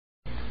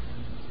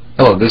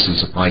Hello, this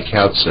is Mike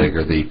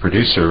Hautsager, the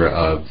producer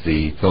of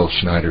the Phil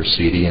Schneider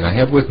CD, and I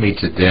have with me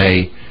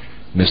today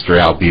Mr.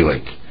 Al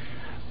Bielek.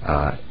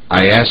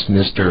 I asked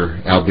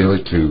Mr. Al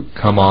Bielek to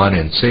come on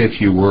and say a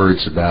few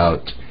words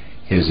about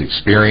his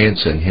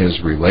experience and his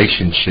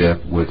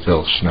relationship with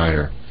Phil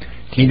Schneider.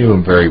 He knew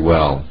him very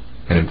well,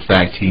 and in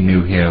fact he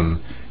knew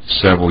him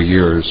several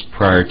years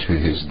prior to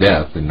his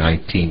death in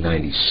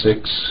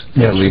 1996,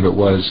 yes. I believe it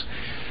was.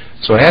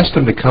 So I asked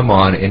him to come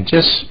on and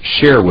just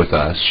share with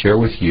us, share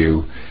with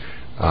you,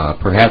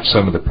 perhaps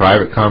some of the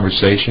private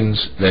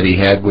conversations that he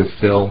had with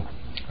Phil,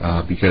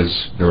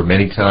 because there were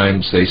many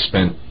times they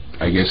spent,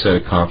 I guess, at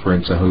a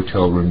conference, a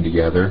hotel room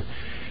together.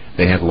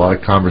 They had a lot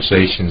of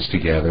conversations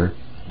together.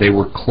 They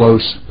were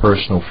close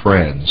personal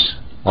friends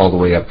all the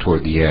way up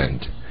toward the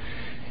end.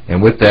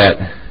 And with that,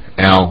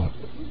 Al,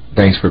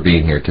 thanks for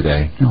being here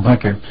today. Oh,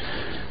 thank you.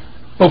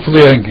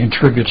 Hopefully I can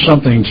contribute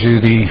something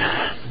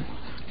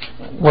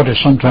to what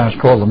is sometimes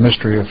called the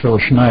mystery of Phil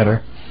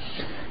Schneider.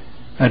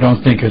 I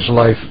don't think his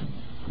life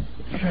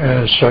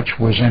as such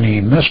was any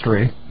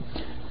mystery,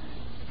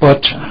 but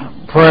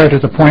prior to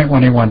the point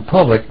when he went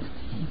public,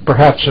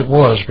 perhaps it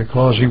was,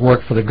 because he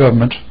worked for the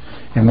government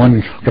in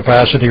one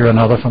capacity or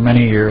another for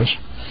many years.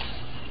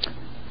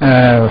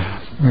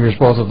 He was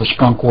both at the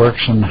Skunk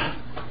Works and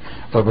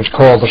what was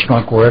called the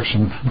Skunk Works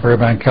in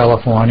Burbank,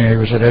 California. He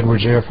was at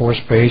Edwards Air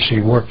Force Base.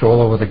 He worked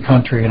all over the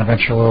country and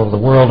eventually all over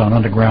the world on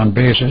underground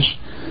bases.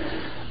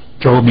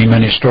 Told me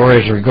many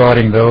stories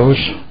regarding those.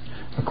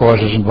 Of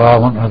course, his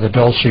involvement with the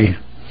Dulce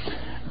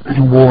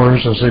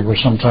Wars, as they were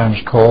sometimes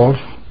called,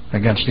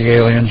 against the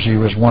aliens. He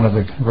was one of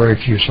the very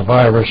few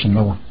survivors, and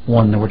the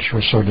one which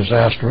was so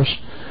disastrous.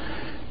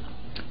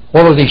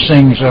 All of these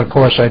things, of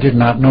course, I did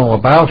not know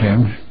about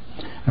him.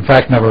 In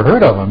fact, never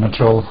heard of him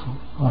until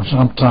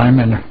sometime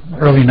in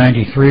early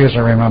 '93, as I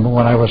remember,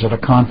 when I was at a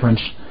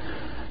conference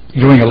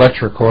doing a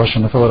lecture course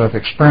on the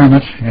Philadelphia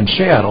Experiment in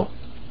Seattle.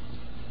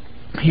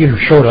 He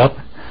showed up,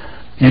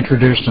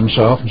 introduced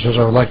himself, and says,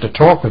 "I would like to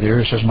talk with you."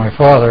 He says, "My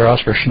father,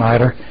 Oscar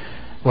Schneider,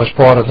 was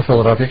part of the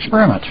Philadelphia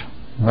Experiment."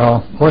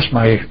 Well, of course,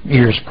 my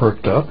ears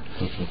perked up.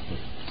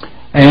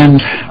 And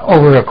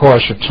over the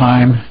course of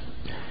time,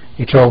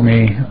 he told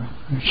me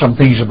some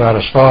things about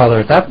his father.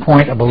 At that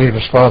point, I believe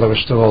his father was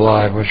still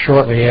alive. It was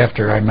shortly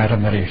after I met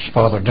him that his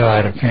father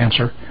died of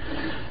cancer.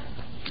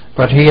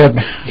 But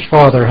his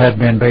father had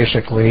been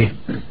basically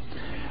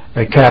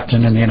a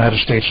captain in the United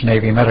States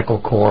Navy Medical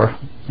Corps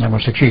and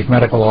was the chief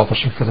medical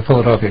officer for the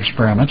Philadelphia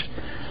Experiment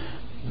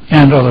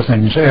and other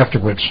things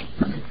afterwards.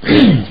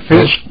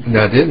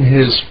 Now, didn't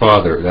his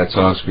father, that's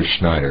Oscar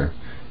Schneider,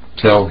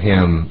 tell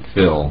him,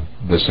 Phil,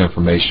 this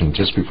information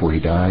just before he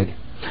died?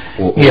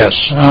 Yes.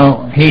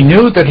 He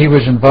knew that he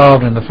was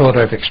involved in the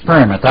Philadelphia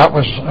Experiment. That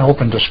was an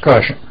open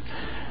discussion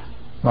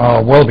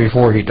well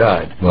before he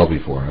died. Well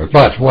before, okay.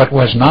 But what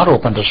was not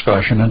open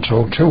discussion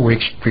until 2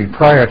 weeks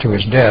prior to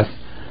his death,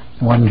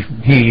 when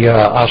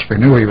Oscar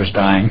knew he was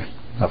dying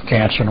of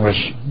cancer and was,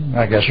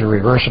 I guess,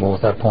 irreversible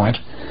at that point,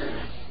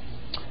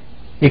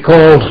 he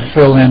called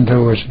Phil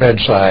into his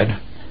bedside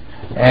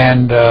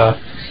and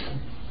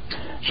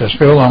says,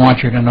 "Phil, I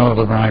want you to know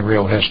my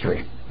real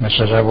history." And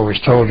says, "I've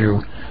always told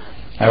you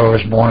I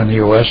was born in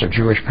the U.S. of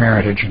Jewish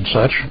parentage and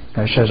such."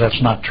 And he says,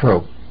 "That's not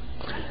true."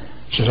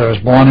 He says, "I was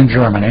born in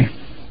Germany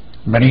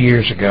many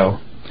years ago.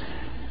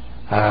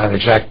 The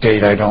exact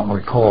date I don't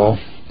recall.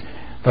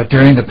 But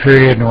during the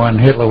period when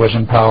Hitler was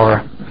in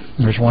power,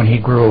 it was when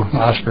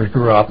Oscar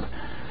grew up.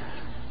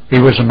 He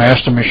was a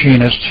master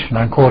machinist," and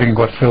I'm quoting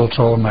what Phil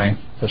told me.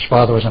 His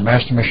father was a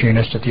master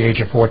machinist at the age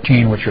of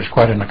 14, which was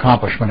quite an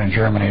accomplishment in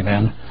Germany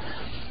then,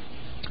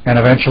 and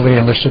eventually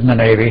enlisted in the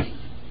Navy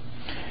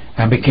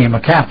and became a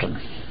captain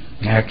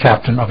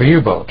of a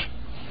U-boat.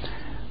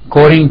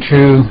 According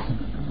to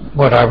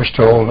what I was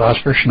told,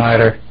 Oscar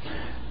Schneider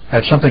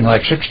had something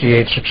like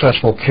 68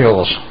 successful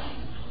kills,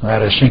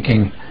 that is,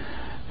 sinking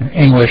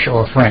English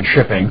or French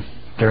shipping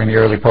during the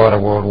early part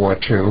of World War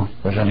II,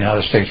 because the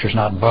United States was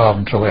not involved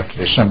until after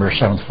December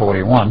 7th,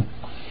 41.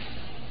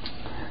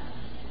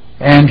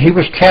 And he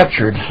was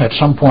captured at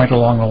some point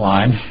along the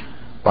line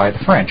by the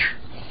French.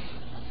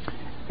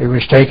 He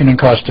was taken in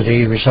custody.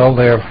 He was held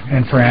there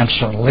in France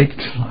late,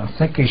 I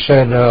think he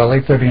said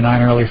late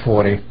 39, early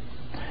 40.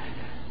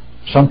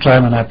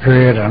 Sometime in that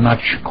period, I'm not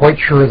quite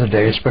sure of the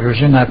dates, but it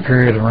was in that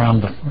period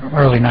around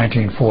early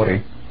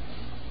 1940.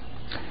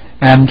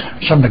 And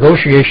some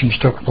negotiations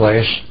took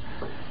place,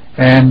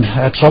 and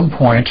at some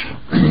point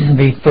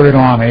the Third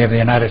Army of the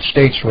United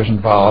States was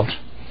involved.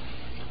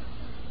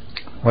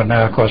 When,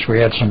 of course, we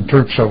had some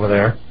troops over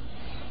there.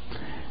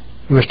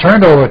 He was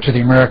turned over to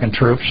the American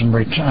troops and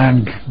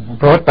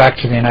brought back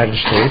to the United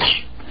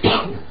States,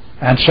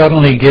 and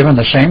suddenly given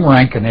the same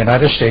rank in the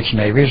United States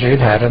Navy as he had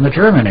had in the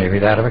German Navy,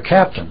 that of a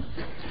captain.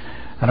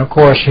 And of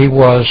course, he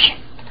was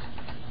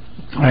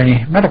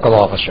a medical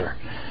officer.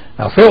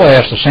 Now, Phil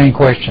asked the same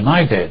question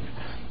I did.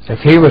 If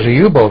he was a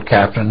U-boat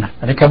captain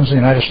and he comes to the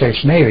United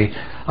States Navy,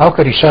 how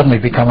could he suddenly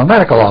become a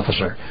medical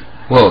officer?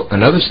 Well,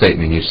 another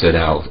statement you said,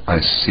 Al,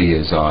 I see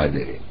is odd.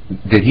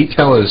 Did he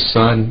tell his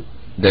son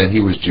that he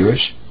was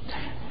Jewish?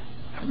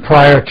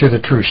 prior to the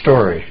true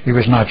story. He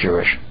was not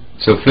Jewish.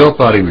 So Phil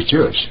thought he was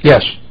Jewish?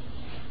 Yes.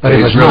 But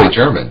he was really not.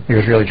 German? He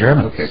was really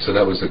German. Okay, so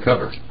that was the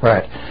cover.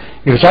 Right.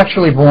 He was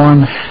actually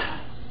born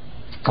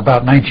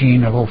about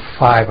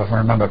 1905, if I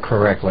remember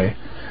correctly.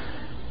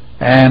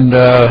 And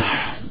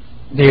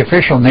the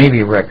official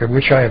Navy record,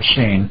 which I have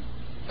seen,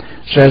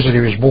 says that he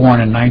was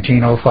born in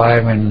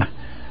 1905 in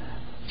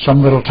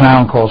some little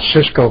town called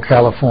Cisco,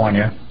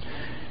 California.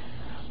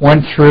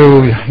 Went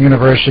through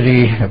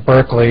University of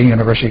Berkeley,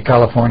 University of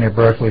California,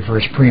 Berkeley for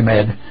his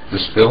pre-med.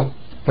 This Phil?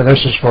 But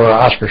this is for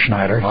Oscar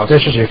Schneider. Oscar.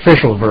 This is the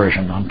official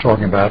version I'm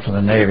talking about from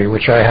the Navy,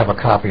 which I have a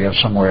copy of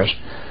somewhere.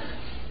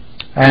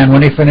 And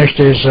when he finished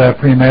his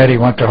pre-med, he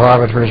went to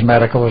Harvard for his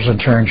medical, his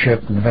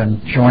internship, and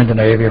then joined the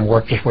Navy and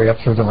worked his way up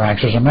through the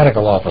ranks as a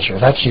medical officer.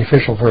 That's the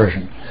official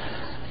version.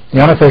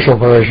 The unofficial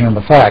version and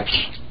the facts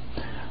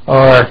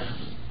are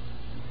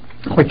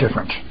quite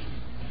different.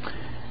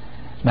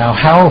 Now,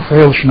 how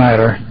Phil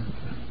Schneider,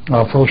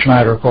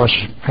 of course,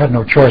 had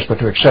no choice but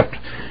to accept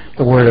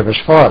the word of his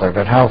father,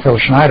 but how Phil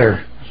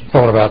Schneider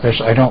thought about this,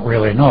 I don't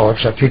really know,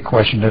 except he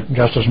questioned it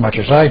just as much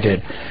as I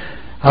did.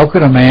 How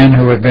could a man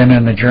who had been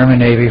in the German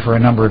Navy for a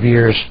number of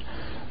years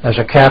as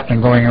a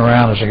captain going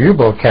around as a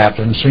U-boat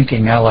captain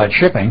sinking Allied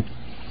shipping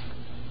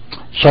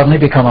suddenly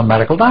become a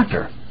medical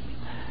doctor?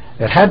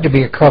 It had to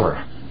be a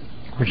cover,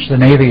 which the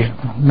Navy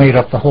made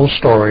up the whole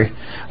story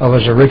of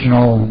his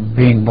original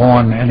being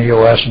born in the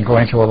U.S. and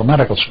going to all the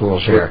medical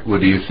schools here. Well,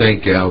 do you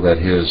think, Al, that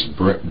his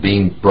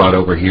being brought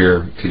over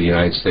here to the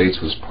United States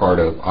was part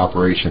of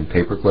Operation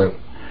Paperclip?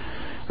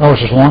 No,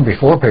 this is long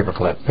before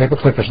Paperclip.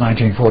 Paperclip is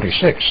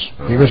 1946.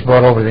 He was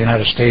brought over to the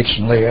United States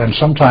and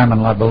sometime in,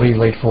 I believe,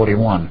 late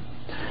 41.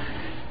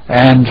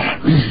 And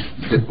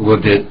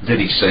did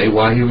he say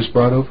why he was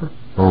brought over,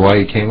 or why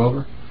he came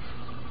over?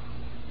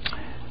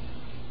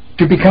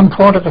 To become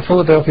part of the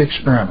Philadelphia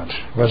experiment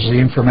was the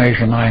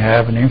information I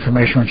have and the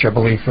information which I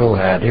believe Phil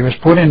had. He was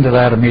put into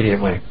that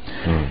immediately.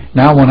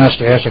 Now one has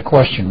to ask the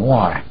question,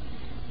 why?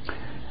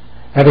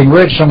 Having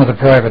read some of the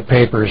private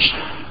papers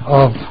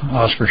of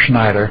Oscar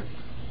Schneider,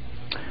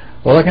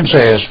 all I can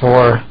say is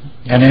for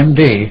an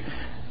MD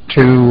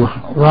to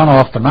run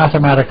off the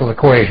mathematical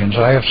equations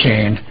I have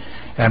seen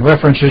and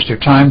references to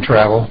time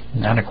travel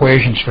and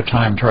equations for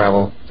time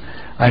travel,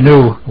 I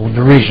knew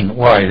the reason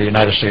why the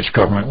United States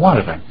government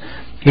wanted him.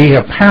 He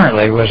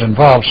apparently was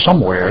involved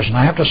somewheres, and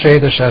I have to say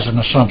this as an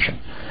assumption.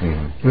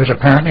 He was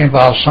apparently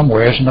involved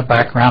somewheres in the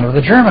background of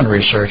the German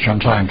research on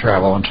time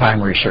travel and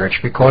time research,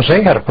 because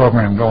they had a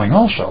program going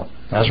also,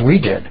 as we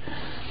did.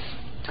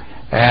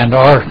 And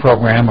our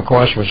program, of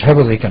course, was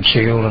heavily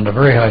concealed under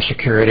very high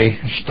security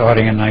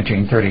starting in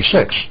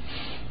 1936.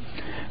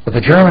 But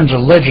the Germans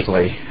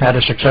allegedly had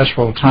a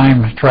successful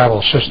time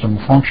travel system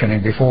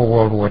functioning before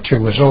World War II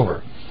was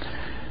over.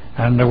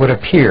 And it would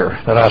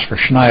appear that Oscar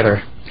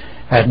Schneider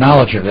had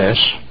knowledge of this,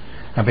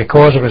 and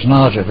because of his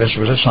knowledge of this,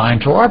 was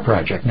assigned to our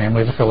project,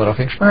 namely the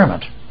Philadelphia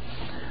Experiment.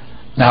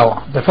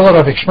 Now, the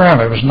Philadelphia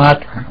Experiment was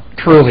not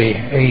truly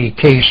a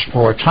case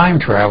for time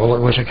travel. It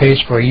was a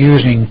case for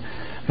using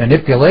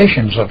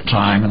manipulations of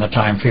time in the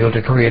time field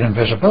to create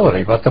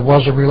invisibility, but there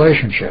was a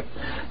relationship.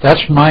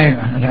 That's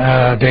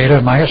my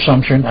data, my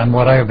assumption, and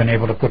what I have been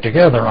able to put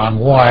together on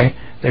why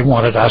they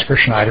wanted Oscar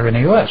Schneider in the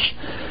U.S.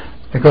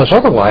 Because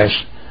otherwise,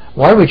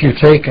 why would you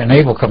take a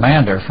naval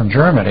commander from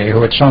Germany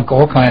who had sunk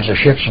all kinds of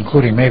ships,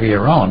 including maybe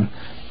your own?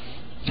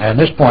 At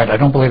this point, I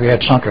don't believe he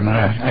had sunken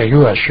a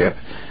U.S. ship,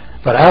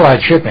 but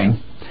Allied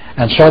shipping,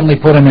 and suddenly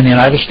put him in the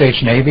United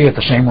States Navy at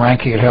the same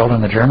rank he had held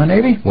in the German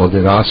Navy? Well,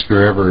 did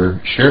Oscar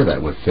ever share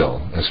that with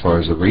Phil, as far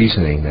as the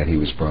reasoning that he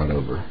was brought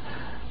over?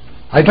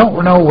 I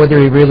don't know whether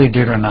he really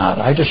did or not.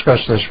 I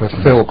discussed this with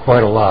Phil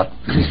quite a lot,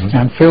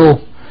 and Phil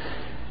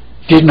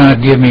did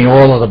not give me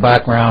all of the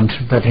background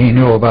that he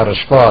knew about his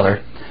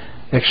father,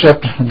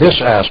 except this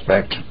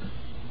aspect.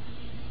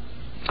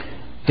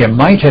 There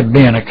might have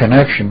been a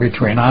connection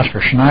between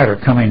Oscar Schneider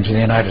coming to the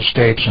United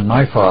States and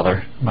my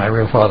father. My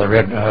real father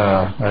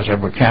was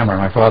Edward Cameron.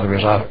 My father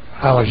was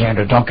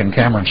Alexander Duncan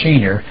Cameron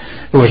Sr.,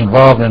 who was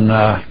involved in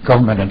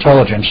government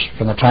intelligence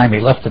from the time he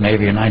left the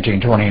Navy in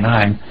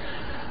 1929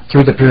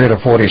 through the period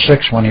of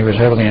 46 when he was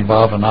heavily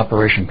involved in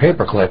Operation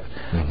Paperclip.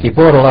 He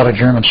brought a lot of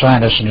German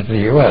scientists into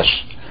the U.S.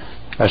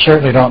 I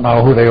certainly don't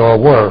know who they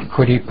all were.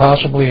 Could he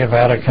possibly have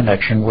had a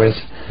connection with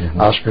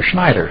Oscar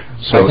Schneider?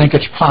 So I think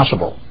it's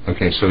possible.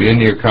 Okay, so in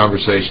your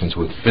conversations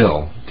with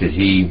Phil, did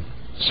he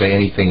say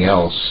anything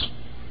else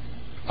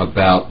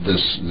about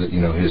this,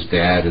 his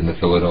dad and the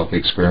Philadelphia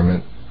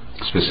Experiment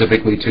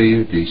specifically to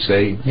you? Did he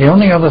say? The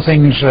only other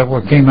things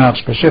that came out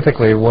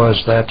specifically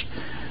was that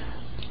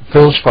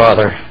Phil's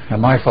father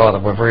and my father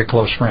were very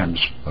close friends.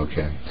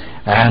 Okay.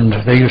 And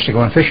they used to go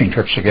on fishing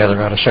trips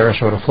together out of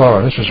Sarasota,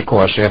 Florida. This was, of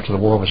course, after the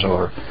war was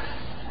over.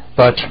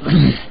 But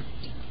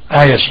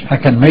I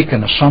can make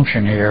an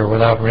assumption here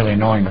without really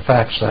knowing the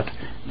facts that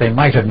they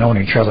might have known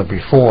each other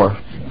before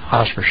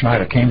Oscar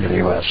Schneider came to the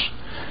U.S.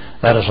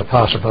 That is a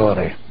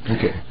possibility.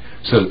 Okay.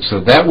 So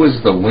that was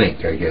the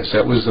link, I guess.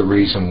 That was the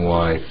reason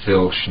why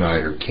Phil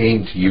Schneider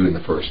came to you in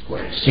the first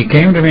place. He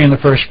came to me in the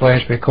first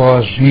place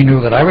because he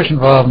knew that I was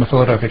involved in the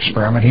Philadelphia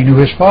experiment. He knew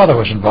his father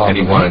was involved in it.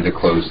 And he wanted to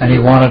close the And he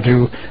loop. wanted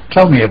to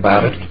tell me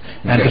about it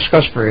and Okay.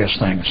 discuss various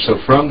things. So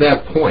from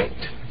that point,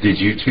 did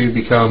you two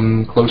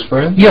become close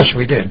friends? Yes,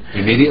 we did.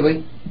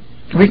 Immediately?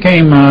 We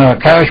became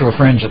casual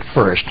friends at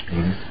first.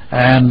 Mm-hmm.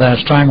 And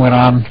as time went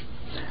on,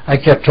 I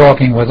kept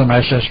talking with him.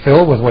 I says,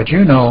 Phil, with what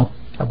you know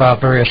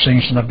about various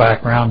things in the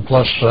background,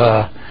 plus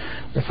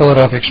the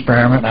Philadelphia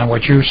experiment and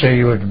what you say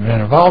you had been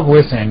involved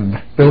with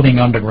in building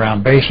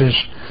underground bases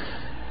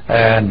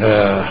and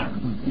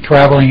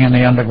traveling in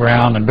the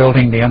underground and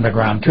building the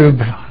underground tube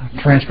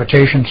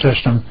transportation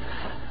system,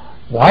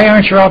 why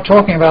aren't you out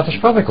talking about this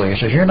publicly? He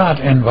says, you're not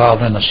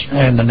involved in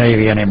the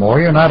Navy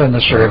anymore. You're not in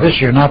the service.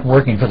 You're not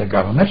working for the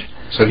government.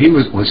 So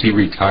was he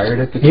retired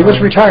at the time? He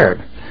was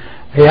retired.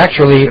 He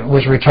actually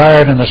was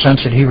retired in the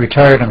sense that he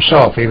retired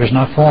himself. He was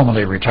not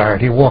formally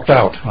retired. He walked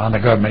out on the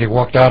government. He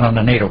walked out on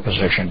the NATO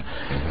position.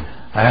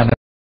 Mm-hmm. And the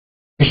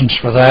reasons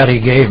for that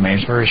he gave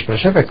me very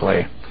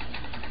specifically.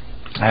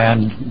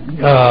 And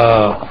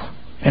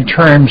in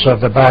terms of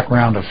the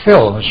background of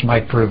Phil, this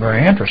might prove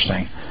very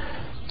interesting.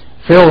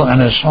 Phil, in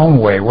his own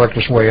way, worked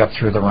his way up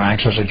through the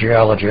ranks as a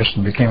geologist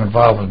and became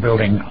involved with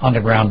building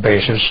underground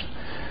bases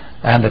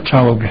and the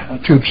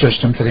tube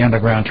system for the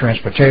underground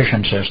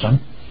transportation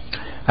system,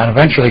 and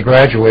eventually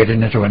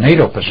graduated into a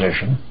NATO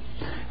position.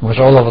 It was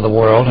all over the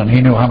world, and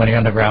he knew how many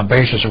underground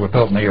bases were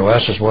built in the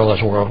U.S. as well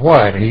as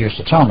worldwide. He used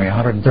to tell me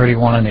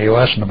 131 in the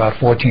U.S. and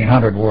about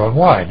 1,400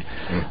 worldwide,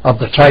 of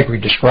the type we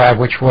described,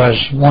 which was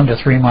 1 to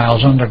 3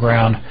 miles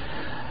underground,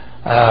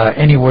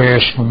 anywhere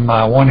from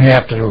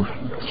 1/2 to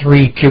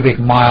 3 cubic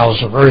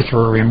miles of earth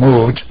were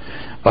removed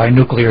by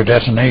nuclear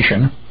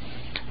detonation,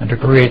 and to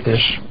create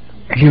this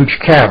huge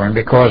cavern,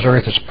 because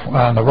earth is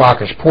the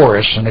rock is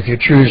porous, and if you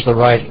choose the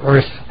right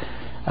earth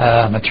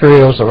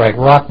materials, the right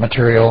rock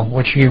material,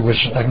 which he was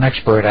an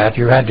expert at,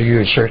 you had to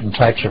use certain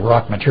types of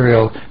rock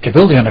material to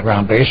build the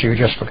underground base, or you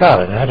just forgot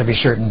it. It had to be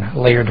certain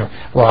layered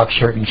rocks,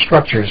 certain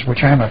structures,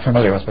 which I'm not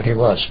familiar with, but he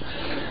was.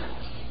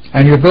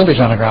 And you build these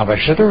underground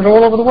bases. They're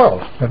all over the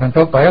world. They've been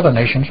built by other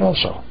nations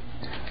also.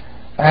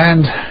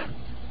 And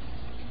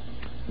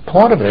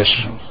part of this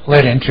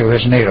led into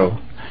his NATO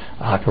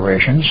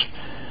operations,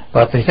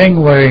 but the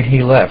thing where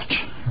he left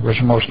was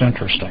most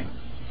interesting.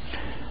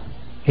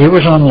 He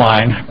was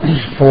online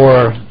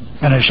for,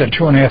 and I said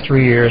 2.5,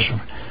 3 years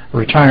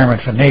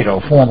retirement for NATO,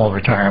 formal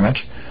retirement,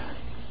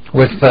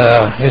 with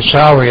his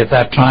salary at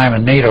that time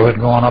in NATO had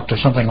gone up to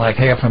something like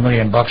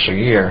 $500,000 a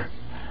year.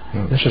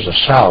 This is a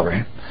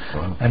salary.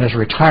 Wow. And his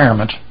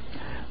retirement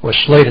was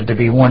slated to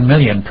be $1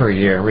 million per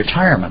year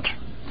retirement.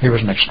 He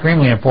was an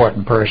extremely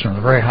important person at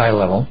a very high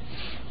level,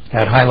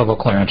 had high-level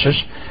clearances,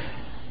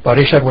 but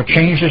he said what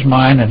changed his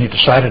mind and he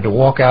decided to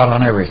walk out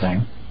on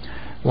everything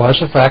was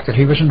the fact that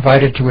he was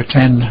invited to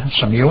attend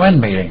some UN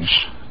meetings,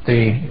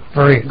 the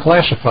very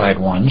classified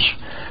ones,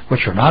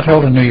 which were not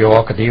held in New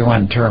York at the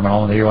UN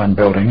terminal and the UN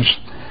buildings,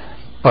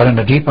 but in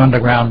a deep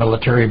underground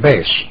military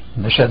base.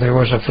 And they said there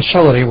was a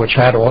facility which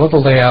had all of the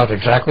layout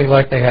exactly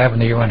like they have in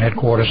the UN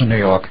headquarters in New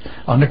York,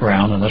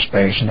 underground in this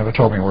base, and never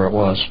told me where it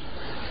was.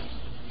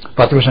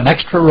 But there was an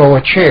extra row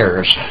of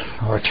chairs,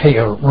 or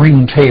a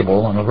ring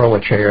table and a row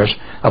of chairs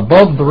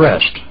above the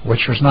rest,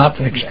 which was not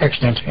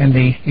extant in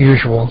the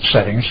usual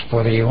settings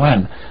for the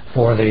UN,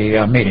 for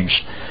the meetings.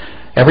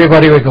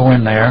 Everybody would go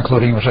in there,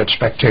 including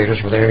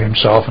spectators were there,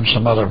 himself and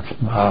some other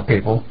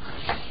people.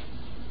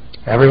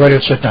 Everybody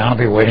would sit down and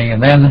be waiting,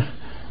 and then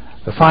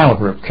the final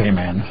group came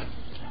in,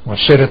 would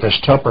sit at this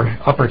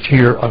upper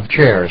tier of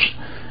chairs.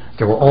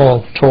 They were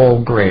all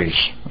tall grays,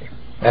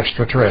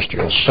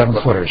 extraterrestrials,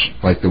 7-footers.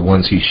 Like the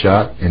ones he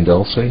shot in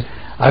Dulce?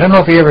 I don't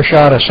know if he ever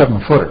shot a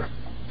 7-footer.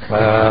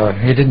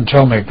 He didn't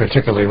tell me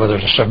particularly whether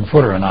it was a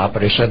 7-footer or not,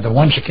 but he said the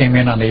ones that came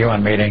in on the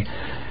UN meeting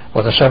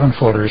were the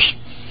 7-footers,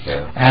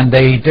 and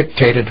they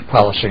dictated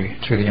policy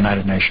to the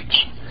United Nations.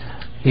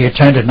 He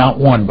attended not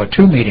one but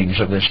 2 meetings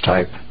of this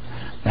type,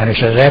 and he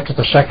says after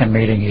the second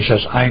meeting, he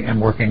says, I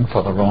am working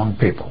for the wrong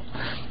people.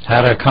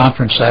 Had a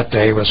conference that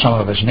day with some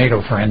of his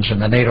NATO friends in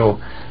the NATO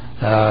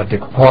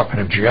Department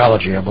of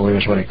Geology, I believe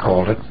is what he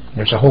called it.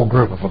 There's a whole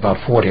group of about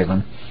 40 of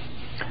them.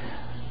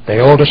 They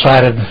all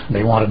decided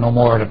they wanted no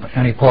more of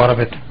any part of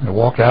it. They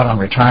walked out on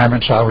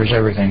retirement, salaries,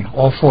 everything.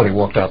 All 40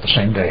 walked out the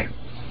same day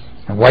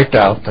and wiped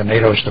out the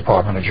NATO's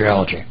Department of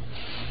Geology.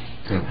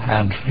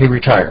 And he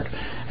retired.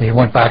 He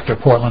went back to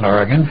Portland,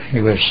 Oregon. He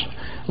was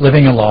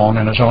living alone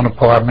in his own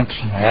apartment.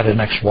 He had an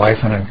ex-wife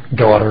and a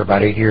daughter,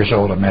 about 8 years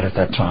old, I met at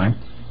that time.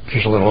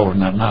 She's a little older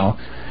than that now.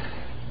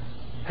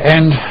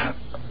 And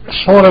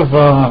sort of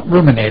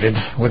ruminated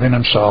within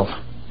himself,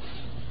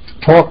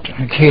 talked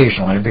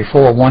occasionally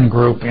before one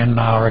group in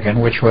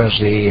Oregon, which was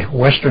the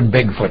Western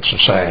Bigfoot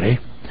Society.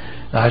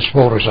 I have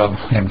photos of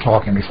him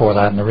talking before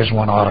that, and there is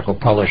one article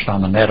published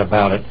on the net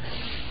about it.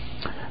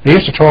 He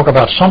used to talk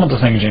about some of the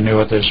things he knew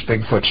at this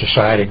Bigfoot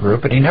Society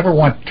group, but he never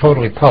went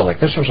totally public.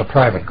 This was a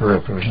private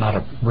group. It was not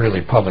a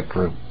really public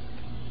group.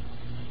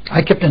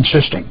 I kept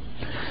insisting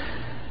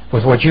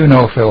with what you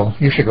know, Phil,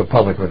 you should go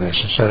public with this.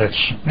 I said,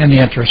 it's in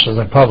the interest of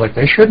the public.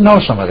 They should know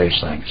some of these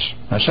things.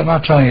 I said, I'm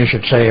not telling you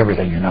should say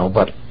everything you know,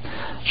 but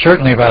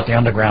certainly about the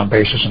underground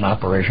bases and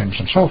operations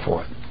and so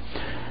forth.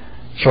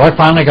 So I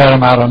finally got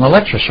him out on the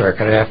lecture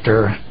circuit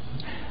after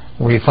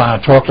we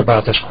talked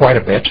about this quite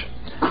a bit.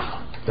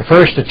 The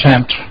first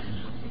attempt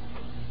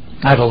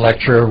at a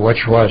lecture,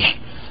 which was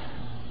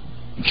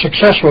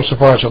successful so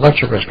far as the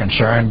lecture was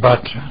concerned,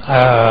 but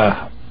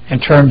in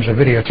terms of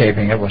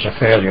videotaping, it was a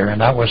failure, and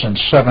that was on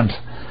 7th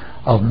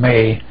of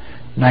May,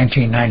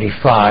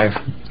 1995,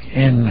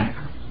 in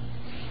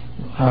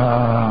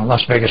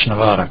Las Vegas,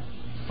 Nevada.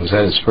 Was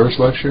that his first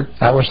lecture?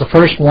 That was the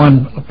first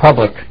one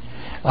public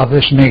of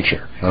this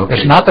nature. Okay.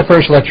 It's not the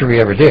first lecture he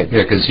ever did.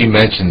 Yeah, because he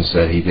mentions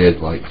that he did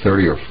like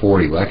 30 or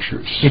 40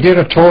 lectures. He did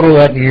a total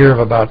that year of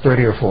about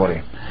 30 or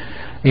 40.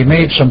 He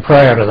made some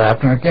prior to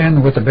that, and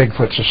again with the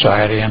Bigfoot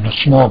Society and the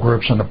small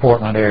groups in the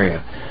Portland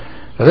area.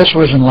 So this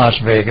was in Las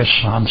Vegas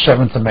on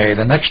 7th of May.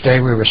 The next day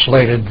we were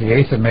slated, the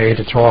 8th of May,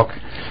 to talk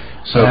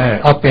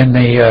up in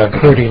the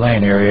Coeur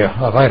d'Alene area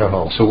of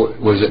Idaho. So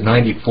was it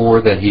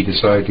 94 that he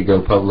decided to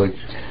go public?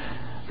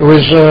 It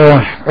was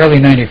early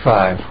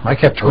 95. I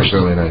kept twisting.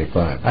 Early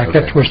 95. I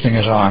kept twisting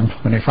his arm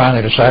when he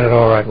finally decided,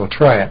 all right, we'll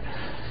try it.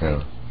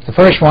 Yeah. The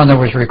first one that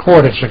was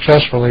recorded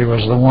successfully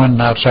was the one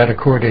outside of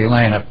Coeur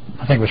d'Alene.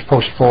 I think it was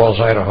Post Falls,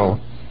 Idaho.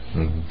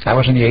 Mm-hmm. That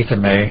was on the 8th of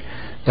May.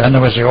 Then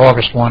there was the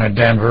August one in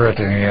Denver at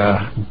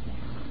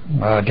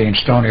the Dean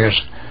Stonier's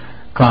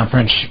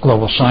conference,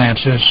 Global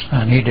Sciences,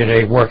 and he did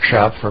a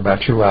workshop for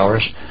about 2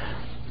 hours.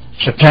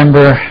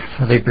 September,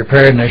 the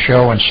preparedness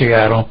show in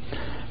Seattle.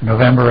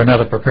 November,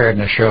 another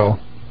preparedness show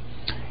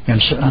in,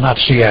 not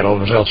Seattle, it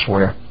was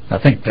elsewhere, I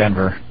think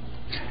Denver.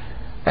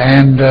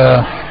 And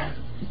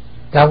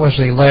that was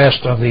the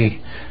last of the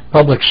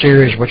public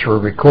series which were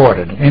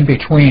recorded. In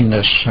between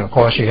this, of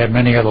course, he had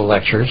many other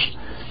lectures.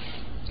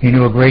 He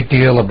knew a great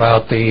deal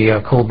about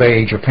the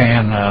Kobe,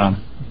 Japan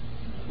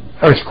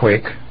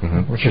earthquake,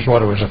 which is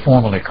what it was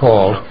formally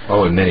called.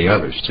 Oh, and many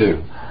others,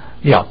 too.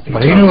 Yeah,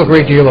 but he knew a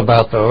great deal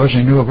about those.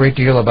 He knew a great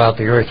deal about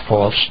the earth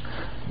faults.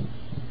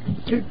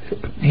 He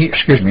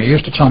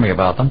used to tell me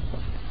about them.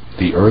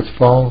 The earth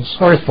faults?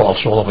 Earth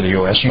faults all over the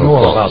U.S. You know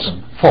all about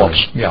them. Faults,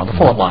 yeah, the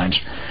fault lines.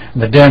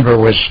 And the Denver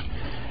was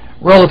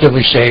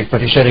relatively safe, but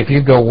he said if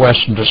you go west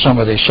into some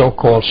of these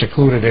so-called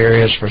secluded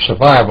areas for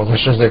survival, he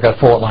says they've got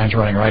fault lines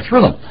running right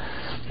through them.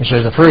 He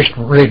says the first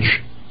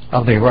ridge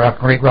of the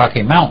Great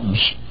Rocky Mountains,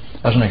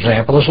 as an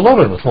example, is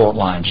loaded with fault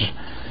lines.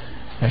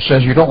 He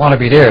says you don't want to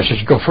be there. He says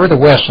you go further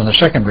west on the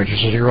second ridge. He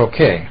says you're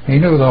okay. He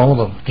knew all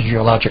the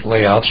geologic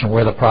layouts and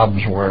where the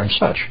problems were and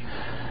such.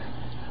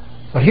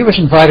 But he was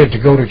invited to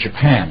go to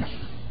Japan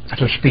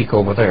to speak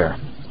over there.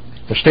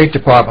 The State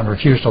Department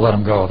refused to let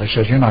him go. They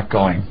says you're not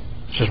going.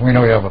 He says we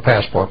know you have a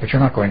passport, but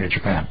you're not going to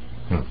Japan.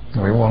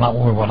 We will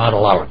not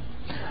allow it.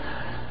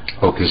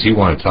 Oh, because he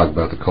wanted to talk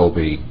about the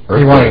Kobe earthquake.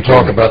 He wanted to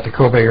talk about the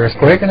Kobe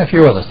earthquake and a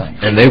few other things.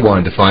 And they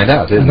wanted to find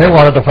out, didn't they? And they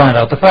wanted to find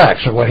out the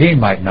facts of what he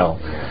might know.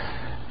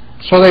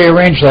 So they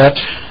arranged that.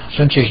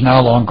 Since he's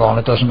now long gone,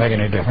 it doesn't make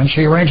any difference.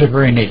 He arranged it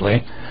very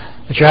neatly.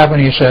 The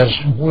Japanese says,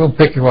 we'll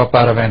pick you up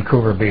out of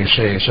Vancouver,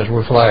 BC. He says,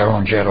 we'll fly our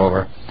own jet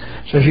over.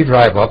 He says, you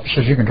drive up. He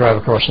says, you can drive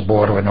across the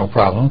border with no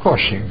problem. Of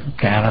course you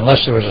can,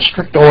 unless there was a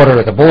strict order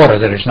at the border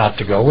that he's not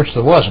to go, which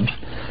there wasn't.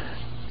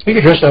 He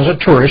could just, as a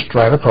tourist,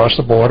 drive across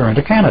the border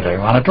into Canada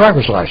on a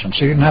driver's license.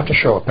 He didn't have to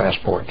show a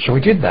passport. So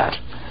he did that.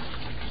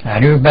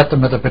 And you met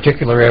them at a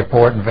particular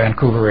airport in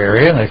Vancouver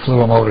area, and they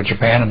flew him over to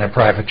Japan in their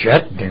private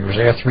jet. He was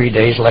there 3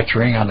 days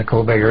lecturing on the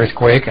Kobe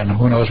earthquake and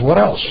who knows what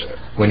else.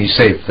 When you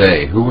say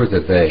they, who were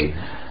the they?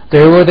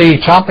 They were the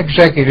top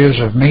executives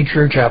of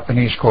major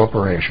Japanese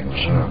corporations.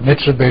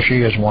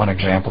 Mitsubishi is one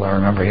example. I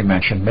remember he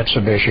mentioned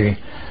Mitsubishi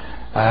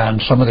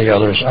and some of the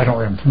others. I don't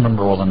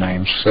remember all the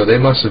names. So they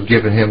must have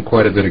given him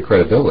quite a bit of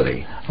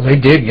credibility. They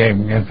did give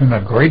him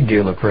a great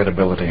deal of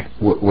credibility.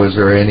 Was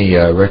there any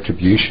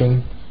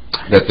retribution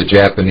that the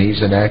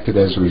Japanese enacted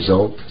as a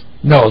result?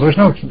 No, there was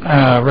no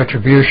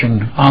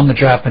retribution on the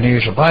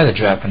Japanese or by the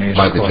Japanese.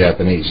 By the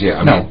Japanese,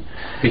 yeah. I mean,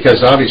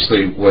 because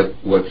obviously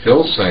what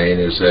Phil's saying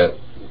is that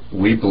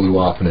we blew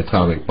off an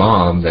atomic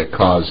bomb that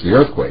caused the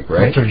earthquake,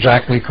 right? That's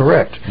exactly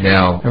correct.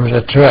 Now, there was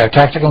a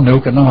tactical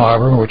nuke in the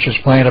harbor, which was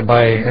planted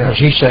by, as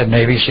he said,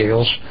 Navy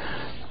SEALs.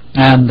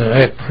 And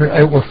it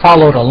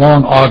followed a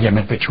long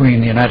argument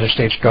between the United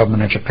States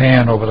government and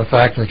Japan over the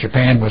fact that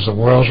Japan was the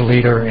world's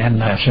leader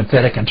in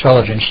synthetic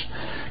intelligence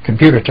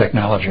computer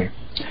technology.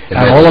 And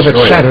all of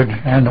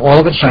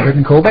it centered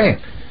in Kobe.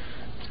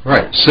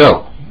 Right.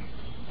 So,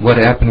 what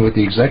happened with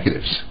the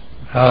executives?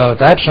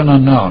 That's an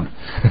unknown,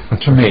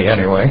 to me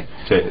anyway.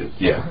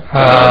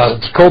 Yeah.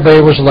 Kobe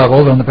was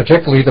leveled, and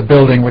particularly the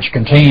building which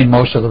contained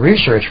most of the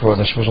research for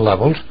this was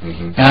leveled.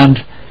 And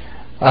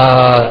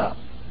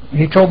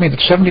he told me that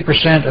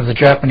 70% of the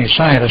Japanese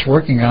scientists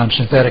working on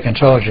synthetic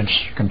intelligence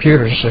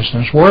computer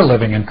systems were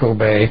living in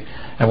Kobe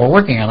and were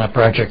working on that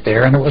project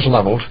there, and it was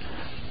leveled.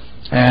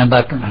 And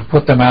that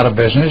put them out of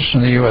business,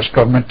 and the U.S.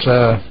 government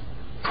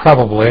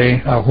probably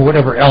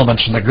whatever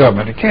elements in the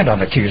government. You can't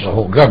unaccuse the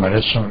whole government.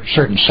 It's some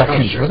certain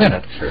sections within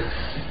it. Sure.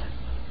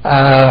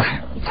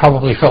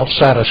 Probably felt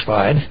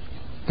satisfied.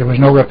 There was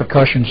no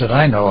repercussions that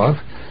I know of.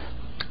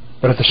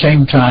 But at the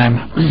same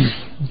time,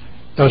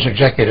 those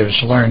executives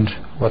learned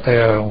what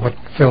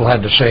Phil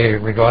had to say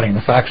regarding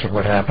the facts of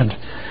what happened,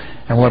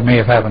 and what may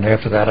have happened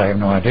after that, I have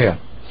no idea.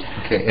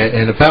 Okay,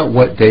 and about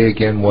what day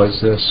again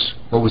was this?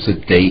 What was the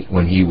date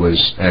when he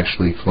was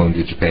actually flown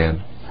to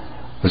Japan?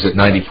 Was it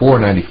 94 or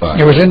 95?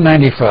 It was in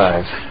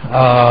 95,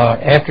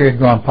 after he had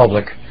gone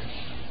public.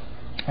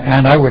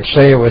 And I would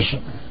say it was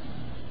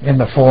in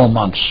the fall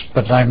months,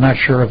 but I'm not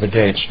sure of the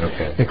dates.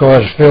 Okay.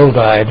 Because Phil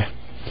died,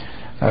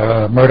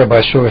 murder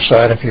by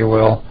suicide, if you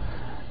will,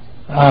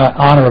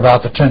 on or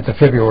about the 10th of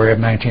February of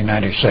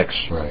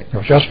 1996. Right. It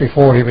was just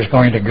before he was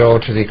going to go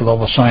to the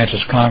Global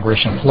Sciences Congress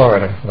in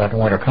Florida, that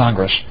Winter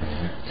Congress.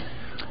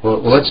 Mm-hmm.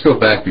 Well, let's go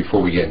back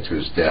before we get into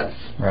his death.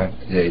 Right.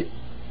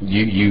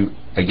 You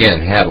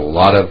again, had a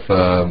lot of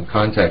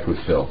contact with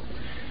Phil.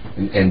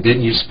 And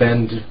didn't you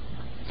spend...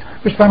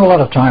 We spent a lot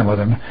of time with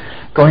him,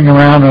 going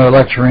around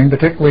lecturing,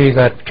 particularly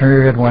that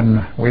period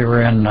when we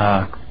were in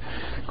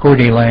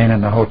Courtney Lane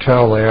in the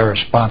hotel there,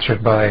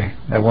 sponsored by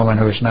a woman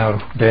who is now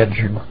dead.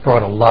 She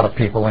brought a lot of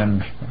people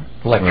in,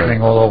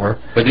 lecturing all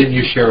over. But didn't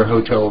you share a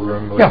hotel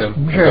room with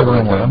him? Yeah, shared a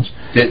room with him.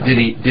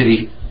 Did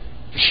he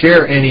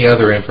share any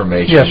other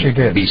information? Yes, he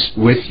did.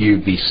 With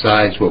you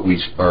besides what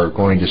we are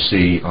going to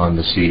see on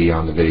the CD,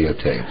 on the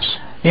videotapes?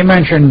 He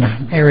mentioned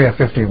Area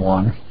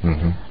 51,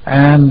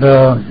 and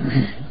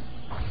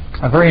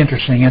a very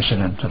interesting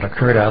incident that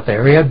occurred out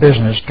there. He had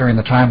business during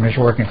the time he was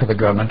working for the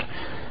government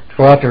to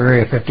go out to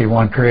Area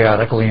 51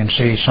 periodically and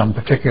see some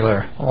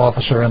particular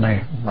officer in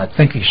the, I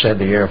think he said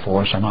the Air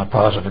Force, I'm not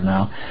positive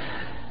now,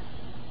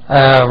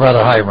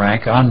 rather high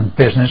rank, on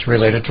business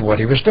related to what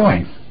he was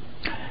doing.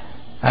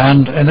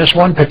 And in this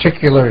one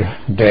particular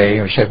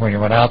day, he said when you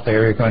went out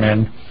there, you went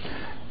in,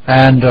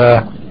 and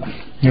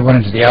you went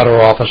into the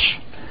outer office,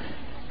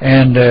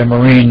 and a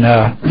Marine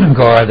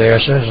guard there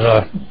says,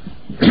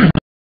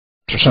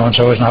 Mr.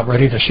 So-and-so is not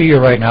ready to see you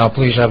right now.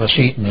 Please have a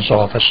seat in this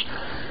office.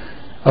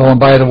 Oh, and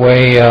by the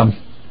way,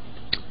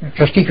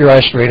 just keep your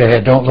eyes straight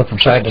ahead. Don't look from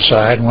side to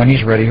side, and when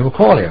he's ready, he will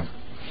call you.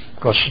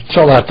 Of course, it's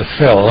all out to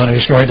Phil, and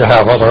he's going to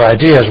have other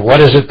ideas. What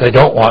is it they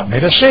don't want me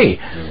to see?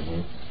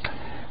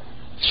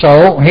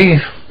 So he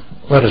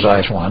let his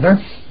eyes wander,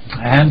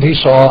 and he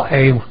saw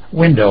a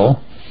window,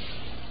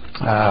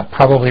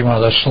 probably one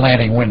of those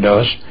slanting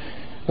windows,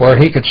 where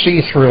he could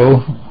see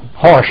through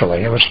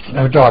partially. It was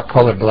a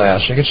dark-colored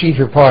glass. You could see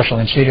through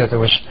partially and see that there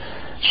was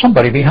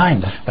somebody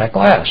behind that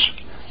glass.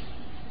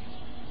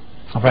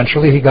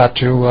 Eventually, he got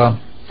to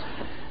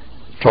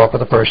talk with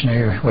the person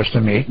he was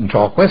to meet and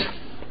talk with,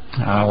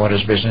 what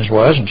his business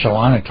was, and so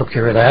on. He took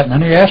care of that, and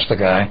then he asked the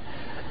guy,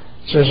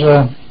 he says,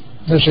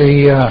 there's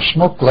a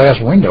smoked glass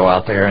window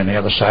out there on the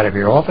other side of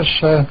your office.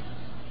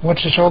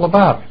 What's this all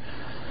about?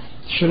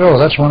 He said, oh,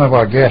 that's one of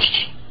our guests.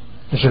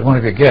 He said, one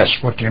of your guests?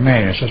 What do you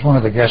mean? He says, one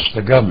of the guests of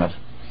the government.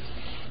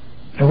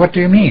 And what do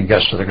you mean,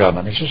 guests of the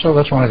government? He says, oh,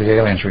 that's one of the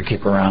aliens we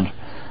keep around.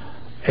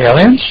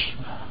 Aliens?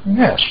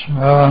 Yes.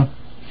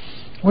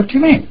 What do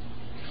you mean?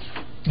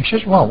 He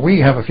says, well, we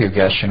have a few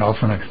guests, you know,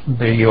 from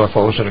the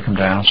UFOs that have come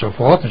down and so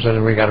forth. He says,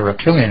 we got a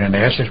reptilian in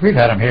there. He says, we've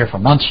had him here for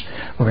months.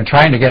 We've been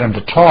trying to get him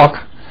to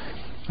talk.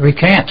 We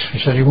can't. He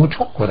says, he won't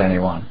talk with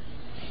anyone.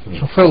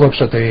 So Phil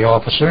looks at the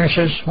officer and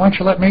says, why don't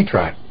you let me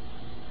try?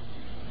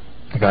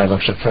 The guy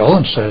looks at Phil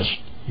and says,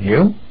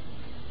 you?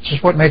 He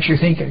says, what makes you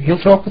think he'll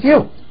talk with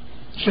you?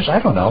 He says, I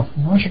don't know.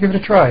 Why don't you give it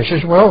a try? He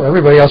says, well,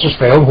 everybody else has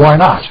failed. Why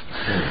not?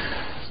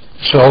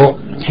 So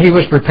he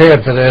was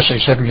prepared for this. He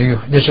said,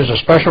 this is a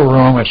special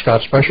room. It's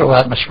got special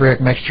atmospheric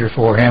mixture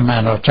for him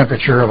and a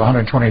temperature of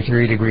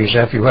 123 degrees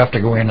F. You have to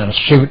go in a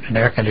suit, an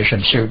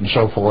air-conditioned suit and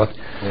so forth.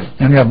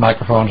 And you have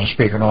microphones and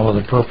speaker and all of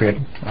the appropriate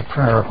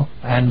apparel.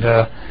 And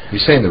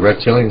you're saying the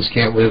reptilians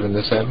can't live in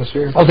this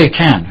atmosphere? Oh, they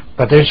can.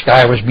 But this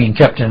guy was being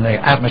kept in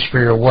the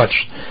atmosphere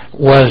which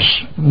was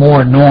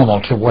more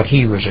normal to what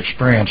he was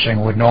experiencing,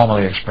 would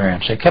normally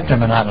experience. They kept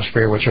him in an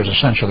atmosphere which was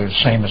essentially the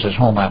same as his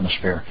home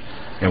atmosphere.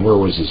 And where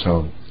was his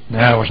home?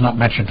 That was not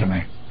mentioned to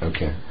me.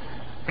 Okay.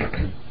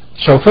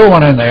 So Phil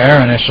went in there,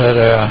 and he said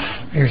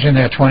he was in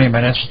there 20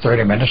 minutes,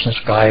 30 minutes. This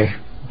guy,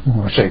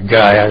 when I say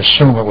guy, I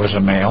assume it was a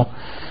male,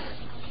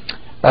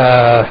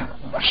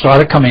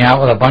 started coming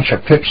out with a bunch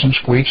of pips and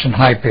squeaks and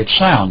high-pitched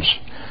sounds.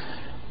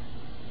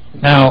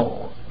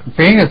 Now,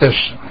 being that this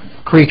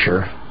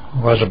creature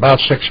was about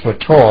 6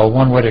 foot tall,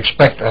 one would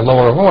expect a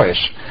lower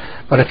voice.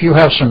 But if you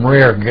have some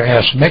rare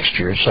gas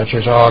mixtures, such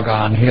as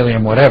argon,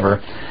 helium,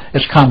 whatever,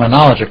 it's common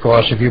knowledge, of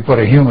course, if you put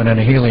a human in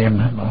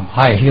a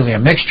high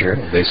helium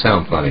mixture... They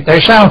sound funny. They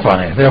sound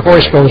funny. Their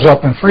voice goes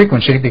up in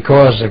frequency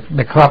because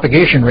the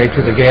propagation rate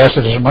through the gas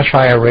is a much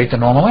higher rate than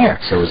normal air.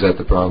 So is that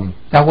the problem?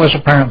 That was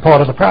apparent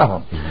part of the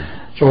problem.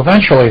 So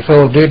eventually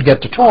Phil did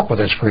get to talk with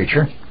this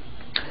creature,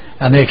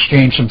 and they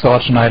exchanged some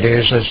thoughts and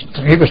ideas.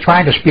 He was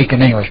trying to speak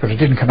in English, but it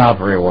didn't come out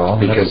very well.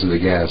 Because of the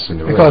gas in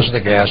the room. Because of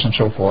the gas and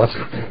so forth.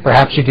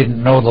 Perhaps he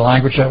didn't know the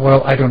language that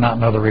well. I do not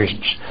know the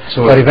reasons.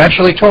 So but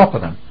eventually talked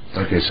with him.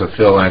 Okay, so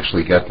Phil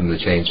actually got them to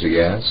change the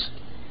gas?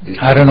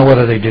 I don't know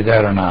whether they did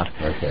that or not.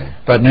 Okay.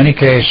 But in any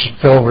case,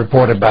 Phil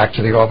reported back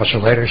to the officer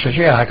later. He says,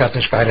 yeah, I got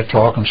this guy to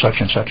talk and such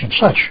and such and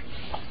such.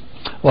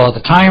 Well, at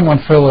the time when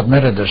Phil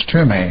admitted this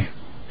to me,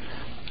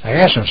 I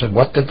asked him, I said,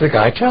 what did the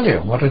guy tell you?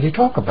 What did he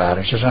talk about?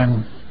 He says,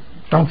 I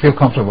don't feel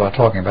comfortable about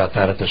talking about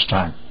that at this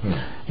time.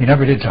 He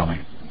never did tell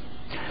me.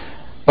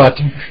 But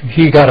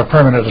he got a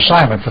permanent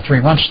assignment for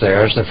 3 months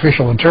there as the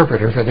official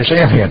interpreter for this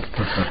alien.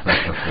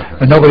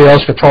 And nobody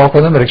else could talk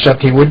with him, but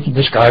except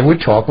this guy would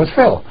talk with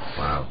Phil.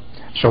 Wow.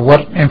 So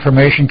what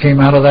information came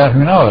out of that,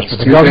 who knows? But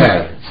It's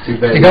too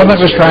bad. The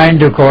government was trying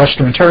to, of course,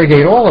 to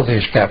interrogate all of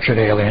these captured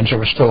aliens that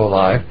were still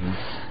alive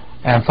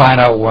and find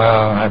out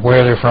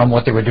where they're from,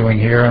 what they were doing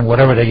here, and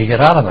whatever they could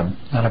get out of them.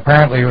 And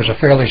apparently it was a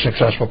fairly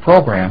successful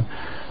program,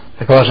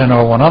 because I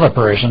know one other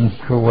person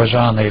who was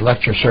on the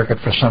lecture circuit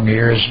for some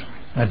years,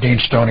 Dean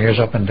Stonier's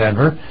up in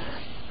Denver,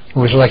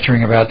 who was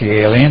lecturing about the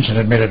aliens and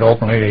admitted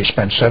openly that he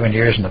spent 7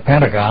 years in the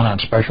Pentagon on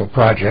special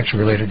projects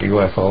related to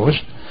UFOs.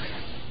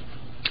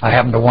 I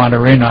happened to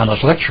wander in on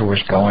his lecture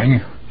was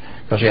going,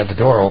 because he had the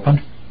door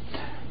open.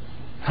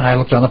 And I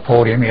looked on the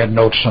podium. He had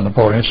notes on the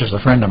podium. This is a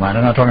friend of mine.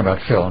 I'm not talking about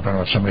Phil. I'm talking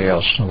about somebody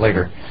else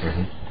later.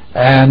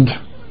 And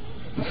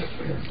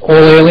all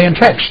alien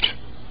text.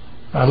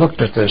 I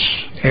looked at this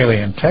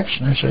alien text,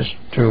 and I says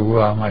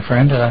to my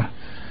friend, I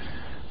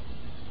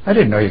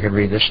didn't know you could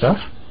read this stuff.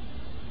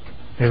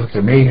 He looked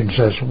at me and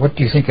says, what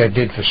do you think I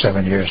did for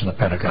 7 years in the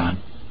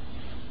Pentagon?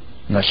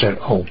 And I said,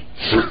 oh.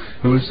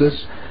 Who is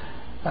this?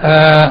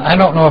 I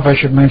don't know if I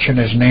should mention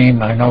his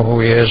name. I know who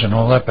he is and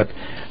all that, but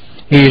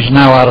he's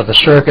now out of the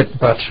circuit.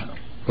 But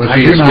was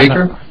he a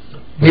speaker?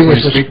 He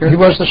was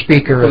the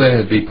speaker. Well, then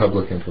it'd be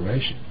public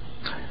information.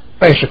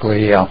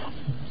 Basically, yeah.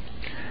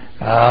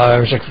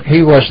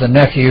 He was the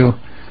nephew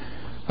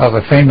of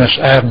a famous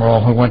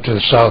admiral who went to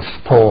the South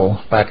Pole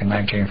back in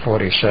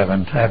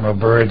 1947. Admiral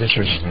Byrd. This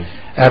was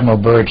Admiral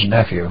Byrd's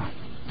nephew.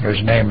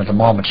 His name at the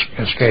moment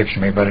escapes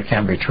me, but it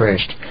can be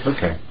traced.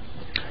 Okay.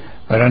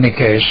 But in any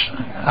case,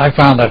 I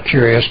found that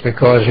curious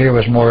because here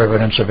was more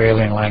evidence of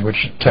alien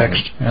language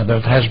text, and there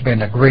has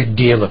been a great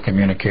deal of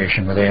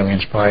communication with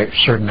aliens by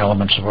certain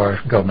elements of our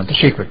government, the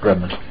secret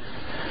government.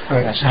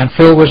 Right. And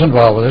Phil was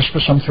involved with this for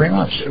some 3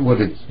 months. Well,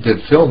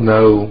 did Phil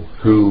know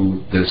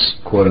who this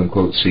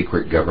quote-unquote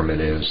secret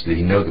government is? Did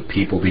he know the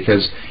people?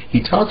 Because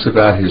he talks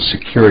about his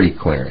security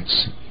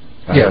clearance.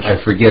 Yes. I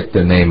forget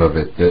the name of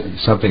it,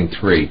 something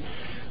 3,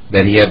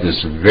 that he had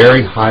this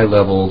very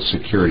high-level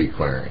security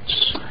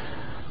clearance.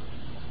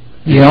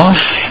 You know,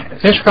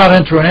 this got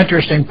into an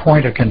interesting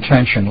point of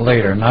contention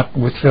later, not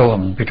with Phil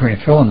between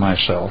Phil and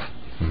myself.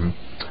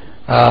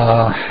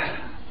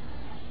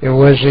 It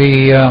was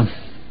a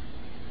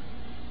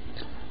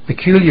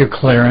peculiar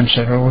clearance,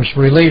 and it was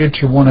related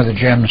to one of the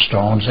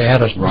gemstones. They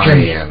had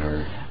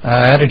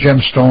a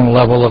gemstone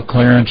level of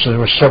clearance. There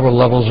were several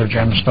levels of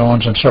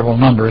gemstones and several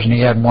numbers, and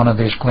he had one of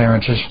these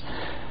clearances,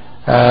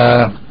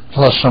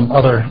 plus some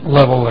other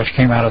level which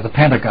came out of the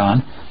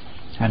Pentagon.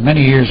 And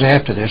many years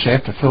after this,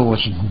 after Phil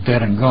was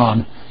dead and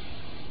gone,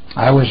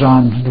 I was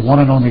on the one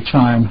and only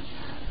time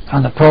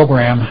on the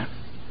program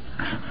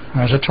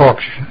as a talk.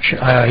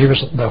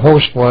 The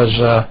host was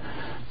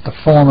the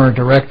former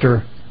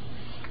director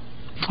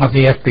of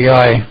the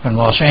FBI in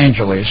Los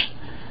Angeles,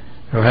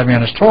 who had me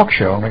on his talk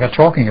show, and we got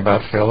talking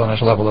about Phil and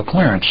his level of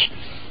clearance.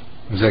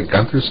 Was that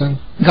Gunderson?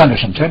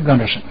 Gunderson, Ted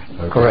Gunderson,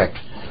 correct.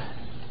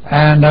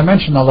 And I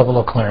mentioned the level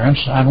of clearance,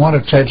 and one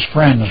of Ted's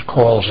friends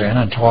calls in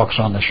and talks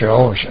on the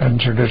show,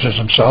 introduces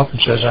himself, and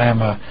says, I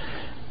am I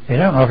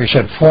don't know if he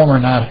said former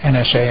not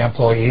NSA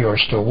employee or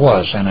still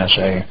was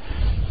NSA,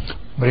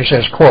 but he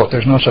says, quote,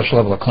 there's no such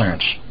level of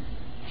clearance.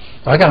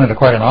 I got into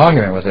quite an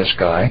argument with this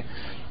guy,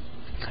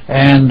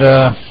 and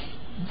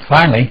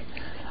finally,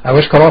 I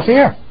was cut off the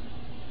air.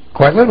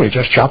 Quite literally,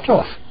 just chopped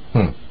off.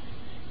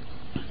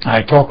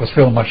 I talked with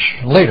Phil much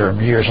later,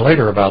 years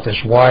later, about this.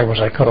 Why was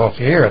I cut off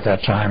the air at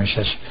that time? He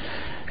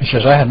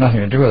says, I had nothing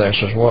to do with that. I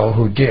says, well,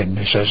 who did? And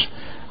he says,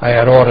 I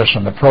had orders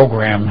from the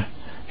program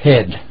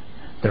head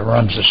that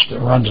runs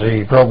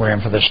the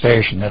program for the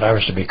station that I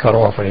was to be cut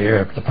off of the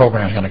air. The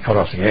program's going to cut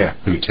off the air.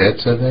 Who, Ted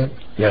said that?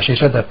 Yes, he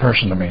said that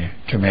person to me.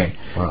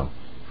 Wow.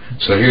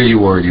 So here you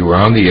were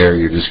on the air,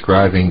 you're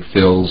describing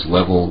Phil's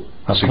level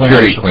of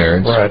security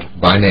clearance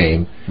by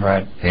name.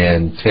 Right.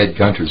 And Ted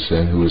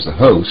Gunderson, who was the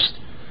host,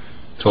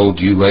 told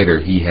you later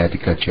he had to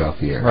cut you off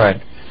the air.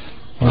 Right.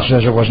 He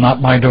says it was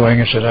not my doing.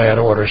 He said I had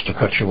orders to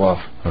cut you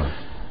off.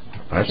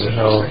 That's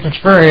so it's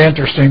very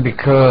interesting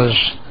because...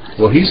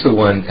 Well, he's the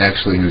one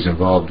actually who's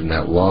involved in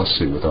that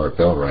lawsuit with Art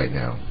Bell right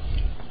now.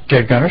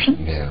 Ted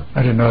Gunderson? Yeah.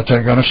 I didn't know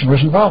Ted Gunderson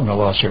was involved in a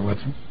lawsuit with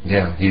him.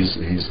 Yeah, he's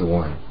the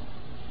one.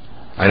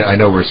 I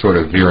know we're sort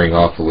of veering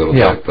off a little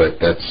bit, but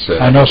that's...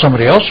 I know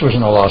somebody else was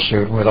in a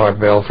lawsuit with Art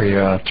Bell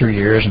for 2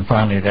 years, and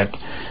finally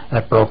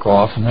that broke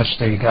off, and that's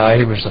the guy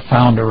who was the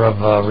founder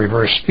of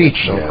reverse speech,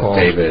 so-called.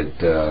 David...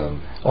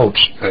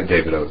 Oates.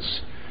 David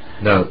Oates.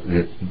 No,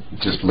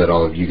 just to let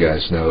all of you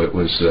guys know, it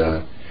was...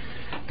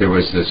 there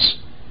was this,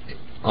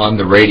 on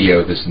the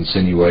radio, this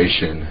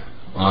insinuation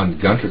on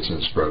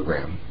Gunderson's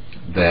program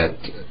that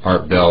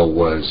Art Bell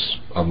was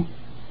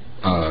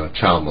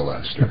child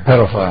molester.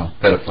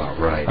 Pedophile,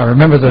 right. I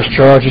remember those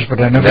charges, but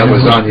I never That knew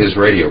was on his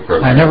radio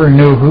program. I never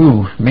knew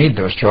who made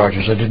those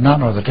charges. I did not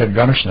know that Ted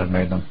Gunderson had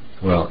made them.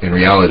 Well, in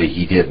reality,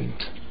 he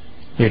didn't.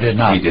 He did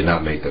not? He did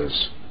not make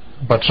those.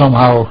 But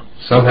somehow...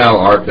 Somehow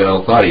Art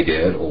Bell thought he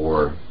did,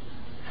 or...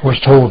 was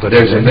told that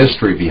there's a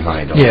mystery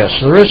behind it. Yes,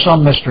 there is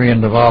some mystery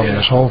involved in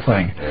this whole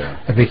thing.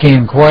 It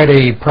became quite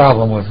a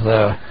problem with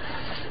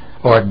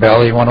Art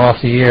Bell. He went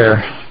off the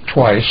air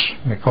twice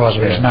because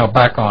of he's now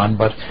back on,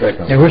 but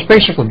it was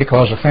basically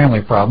because of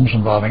family problems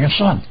involving his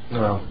son.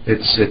 Well,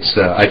 it's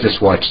I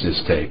just watched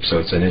this tape, so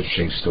it's an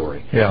interesting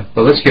story. Yeah.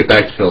 But let's get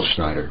back to Phil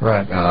Schneider.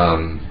 Right.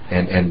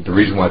 And the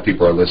reason why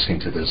people are listening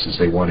to this is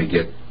they want to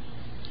get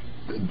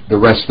the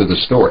rest of the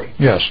story.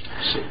 Yes.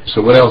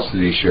 So what else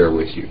did he share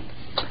with you?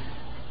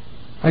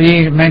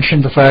 He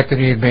mentioned the fact that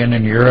he had been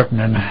in Europe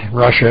and in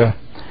Russia,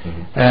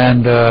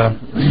 and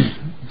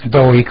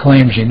though he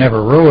claims he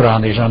never rode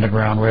on these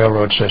underground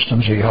railroad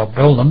systems, he helped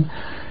build them.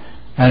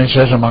 And it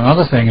says, among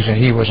other things that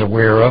he was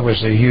aware of,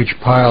 was the huge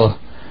pile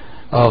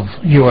of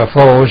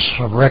UFOs,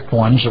 of wrecked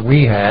ones that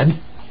we had,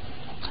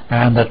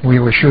 and that we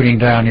were shooting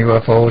down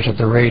UFOs at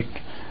the rate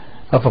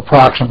of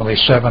approximately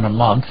 7 a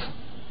month.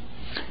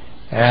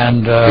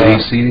 And did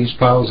he see these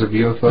piles of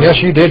UFOs? Yes,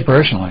 he did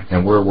personally.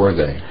 And where were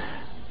they?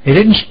 He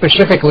didn't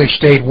specifically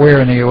state where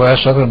in the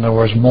U.S., other than there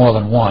was more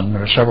than one. There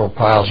were several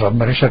piles of them.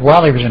 But he said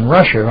while he was in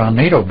Russia on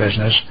NATO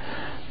business,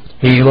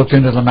 he looked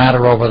into the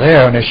matter over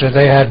there, and he said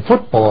they had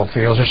football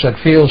fields. He said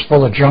fields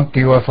full of junk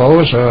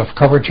UFOs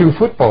covered 2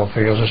 football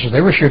fields. He said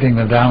they were shooting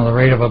them down at the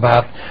rate of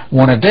about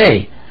 1 a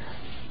day.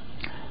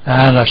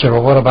 And I said,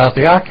 well, what about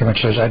the occupants?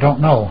 He says, I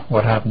don't know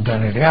what happened to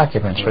any of the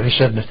occupants. But he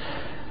said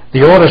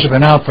the orders have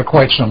been out for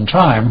quite some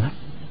time.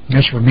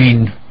 This would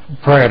mean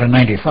prior to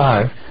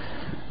 95.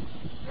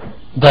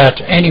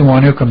 That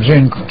anyone who comes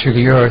into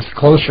the Earth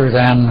closer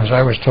than, as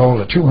I was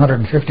told, a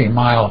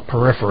 250-mile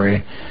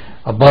periphery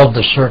above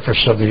the surface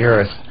of the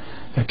Earth,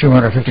 a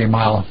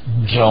 250-mile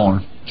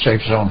zone, safe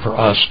zone for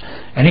us,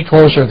 any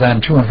closer than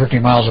 250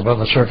 miles above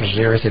the surface of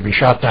the Earth, they'd be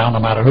shot down no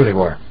matter who they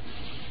were,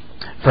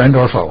 friend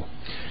or foe.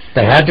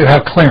 They had to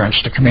have clearance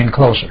to come in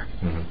closer,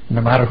 no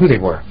matter who they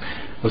were.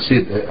 Well,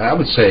 see, I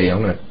would say,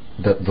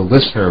 the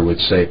listener would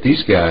say, if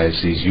these guys,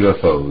 these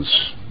UFOs,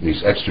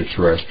 these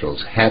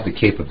extraterrestrials, had the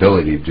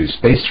capability to do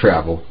space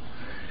travel,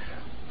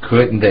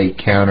 couldn't they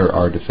counter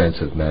our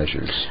defensive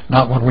measures?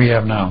 Not what we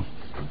have now.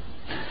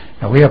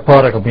 Now, we have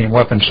particle beam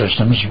weapon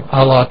systems,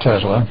 a la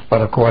Tesla,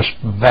 but of course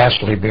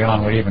vastly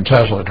beyond what even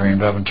Tesla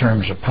dreamed of in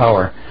terms of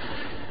power.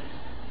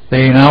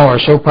 They now are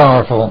so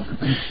powerful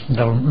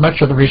that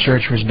much of the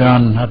research was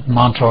done at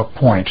Montauk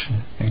Point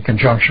in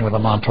conjunction with the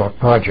Montauk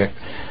Project.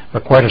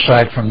 But quite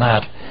aside from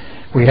that,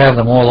 we have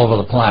them all over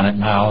the planet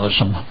now. There's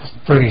some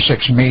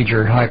 36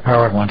 major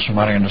high-powered ones, from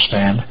what I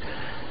understand.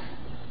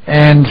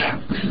 And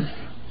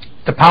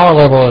the power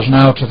level is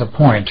now to the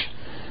point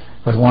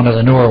with one of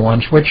the newer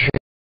ones, which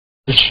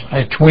is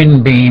a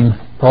twin beam,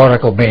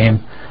 particle beam,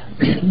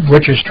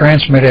 which is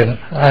transmitted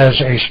as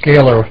a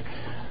scalar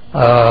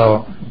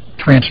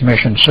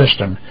transmission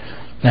system.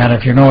 And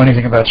if you know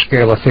anything about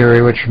scalar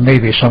theory, which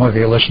maybe some of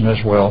your listeners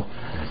will,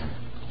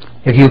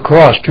 if you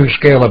cross 2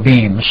 scalar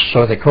beams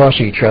so they cross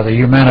each other,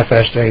 you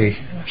manifest a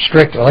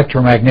strict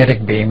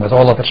electromagnetic beam with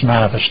all of its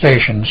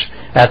manifestations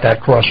at that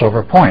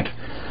crossover point.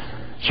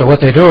 So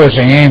what they do is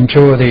they aim 2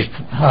 of these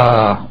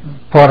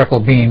particle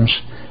beams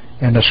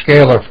in the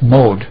scalar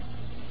mode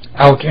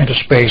out into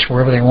space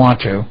wherever they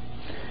want to,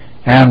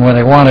 and when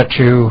they want it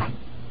to,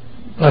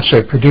 let's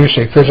say, produce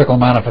a physical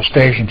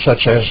manifestation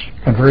such as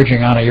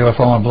converging on a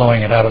UFO and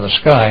blowing it out of the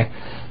sky,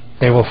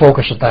 they will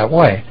focus it that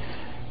way.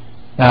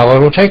 Now, it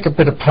will take a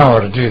bit of power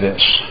to do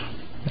this.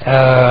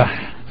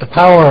 The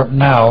power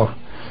now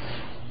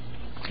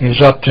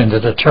is up into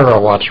the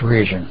terawatts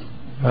region.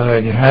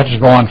 It has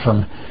gone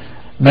from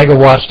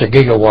megawatts to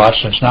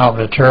gigawatts. It's now up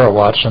to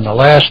terawatts. And the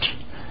last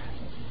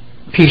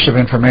piece of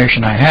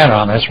information I had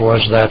on this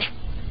was that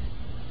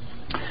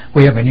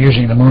we have been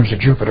using the moons of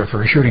Jupiter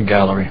for a shooting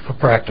gallery for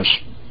practice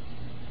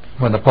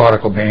with the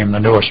particle beam, the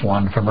newest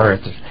one from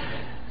Earth.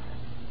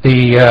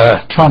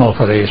 The tunnel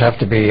for these have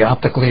to be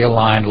optically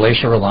aligned,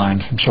 laser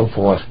aligned, and so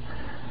forth.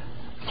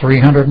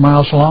 300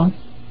 miles long?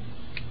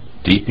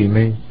 Deep, you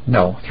mean?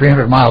 No,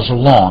 300 miles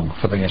long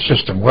for the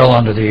system, well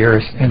under the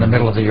Earth, in the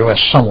middle of the U.S.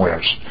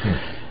 somewheres.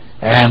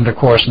 And, of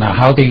course, now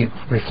how they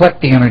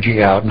reflect the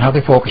energy out and how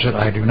they focus it,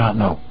 I do not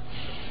know.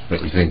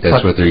 But you think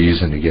that's what they're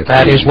using to get...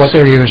 That is what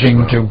they're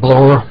using to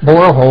bore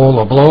a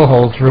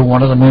hole through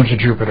one of the moons of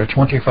Jupiter,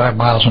 25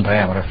 miles in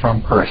diameter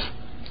from Earth.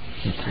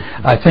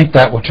 I think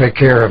that will take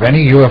care of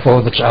any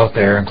UFO that's out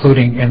there,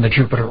 including in the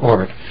Jupiter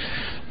orbit.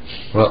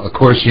 Well, of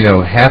course, you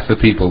know, half the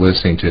people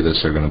listening to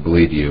this are going to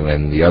believe you,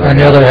 and the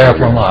other half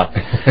will not.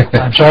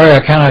 I'm sorry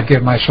I cannot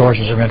give my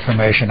sources of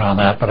information on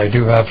that, but I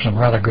do have some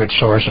rather good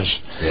sources.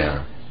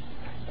 Yeah.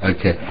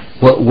 Okay.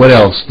 What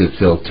else did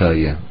Phil tell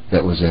you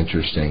that was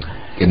interesting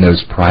in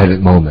those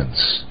private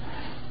moments?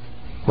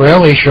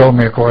 Well, he showed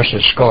me, of course,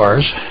 his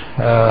scars,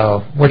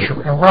 which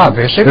are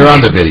obvious. They're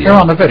on the video. They're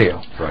on the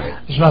video. Right.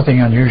 There's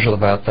nothing unusual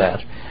about that.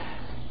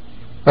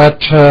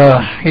 But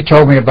he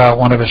told me about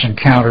one of his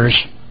encounters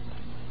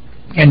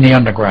in the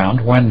underground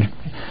when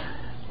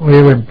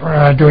we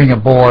were doing a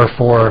bore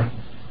for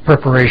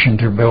preparation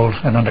to build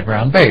an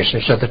underground base.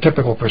 They said the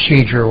typical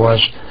procedure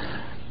was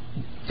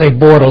they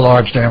bored a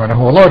large diameter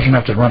hole, large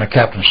enough to run a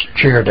captain's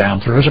chair down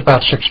through. It was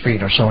about 6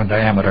 feet or so in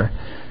diameter.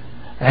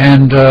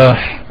 And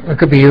it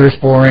could be earth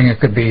boring,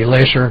 it could be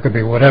laser, it could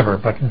be whatever.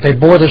 But they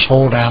bore this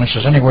hole down, it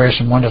says, anywhere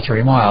from 1 to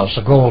 3 miles.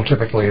 The goal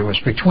typically was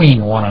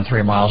between 1 and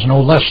 3 miles, no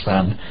less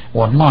than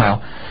 1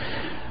 mile.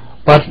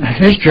 But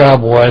his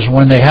job was,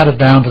 when they had it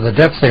down to the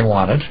depth they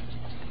wanted,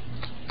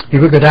 he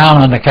would go down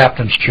on the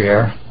captain's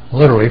chair,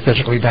 literally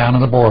physically down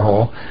in the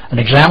borehole, and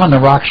examine the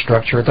rock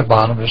structure at the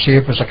bottom to see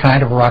if it was a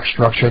kind of rock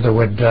structure that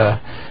would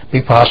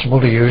be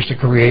possible to use to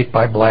create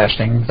by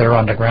blasting their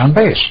underground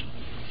base.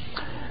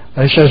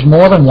 He says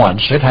more than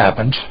once it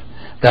happened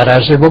that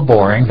as they were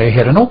boring, they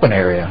hit an open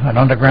area, an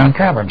underground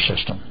cavern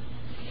system.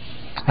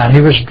 And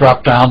he was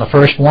dropped down the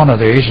first one of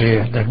these,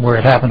 where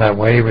it happened that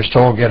way. He was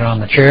told, get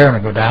on the chair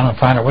and go down and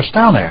find out what's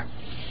down there.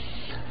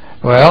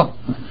 Well,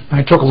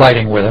 I took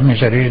lighting with him. He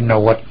said he didn't know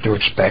what to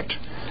expect.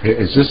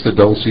 Is this the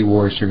Dulce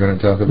Wars you're going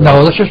to talk about?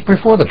 No, this is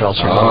before the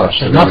Dulce Wars.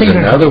 So there's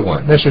another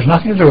one. This has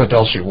nothing to do with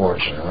Dulce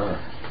Wars.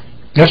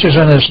 This is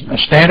in the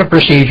standard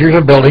procedures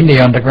of building the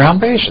underground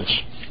bases.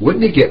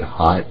 Wouldn't it get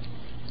hot?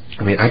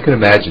 I mean, I can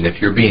imagine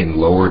if you're being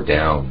lowered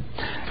down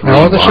 3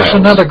 No, this miles. is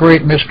another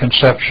great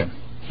misconception.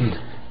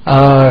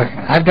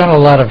 I've done a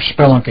lot of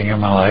spelunking in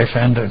my life,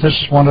 and this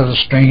is one of the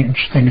strange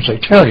things they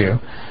tell you.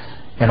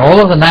 In all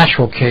of the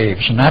natural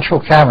caves and natural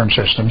cavern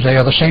systems, they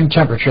are the same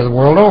temperature the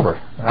world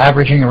over,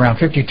 averaging around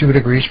 52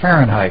 degrees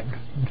Fahrenheit,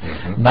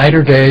 night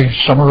or day,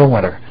 summer or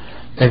winter.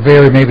 They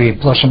vary maybe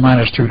plus or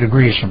minus 2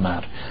 degrees from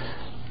that.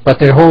 But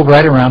they hold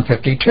right around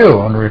 52,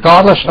 and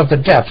regardless of the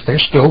depth, they're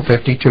still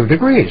 52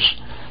 degrees.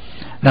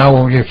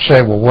 Now you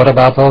say, well, what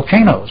about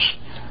volcanoes?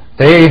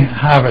 They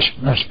have a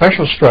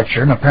special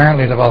structure, and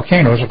apparently the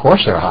volcanoes, of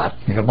course they're hot,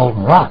 you have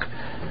molten rock,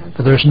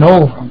 but there's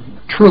no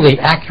truly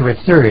accurate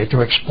theory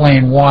to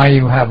explain why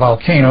you have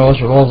volcanoes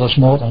with all this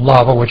molten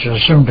lava, which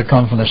is assumed to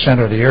come from the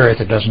center of the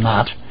earth. It does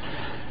not.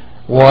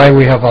 Why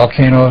we have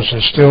volcanoes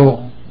is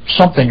still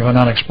something of an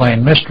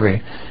unexplained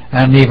mystery,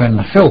 and even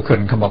Phil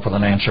couldn't come up with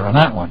an answer on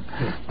that one.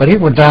 But he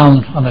went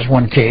down on this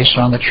one case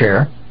on the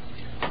chair.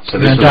 So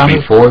this was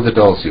before the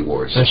Dulce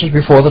Wars. This is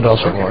before the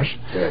Dulce Wars.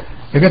 Good.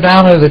 You go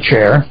down to the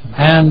chair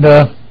and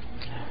go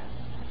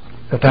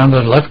down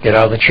to the left, get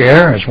out of the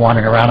chair. It's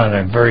wandering around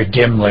in a very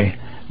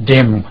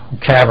dim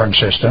cavern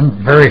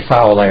system, very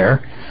foul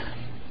air.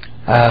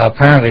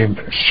 Apparently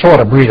sort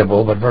of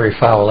breathable, but very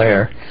foul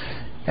air.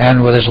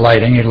 And with his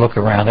lighting, he looked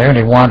around there, and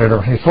he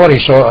thought he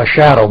saw a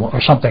shadow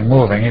or something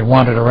moving. He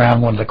wandered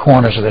around one of the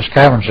corners of this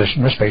cavern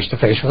system, was face to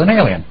face with an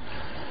alien.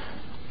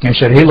 He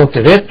said he looked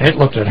at it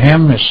looked at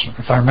him.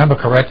 If I remember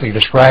correctly, he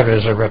described it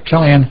as a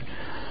reptilian.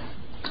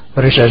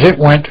 But he says it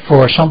went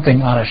for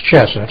something on his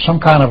chest, some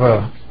kind of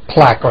a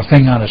plaque or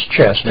thing on his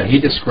chest. Now, he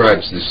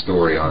describes this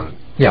story on...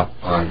 Yeah.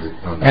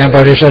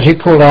 But he said he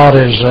pulled out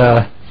his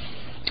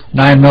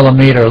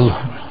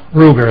 9mm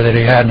Ruger that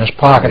he had in his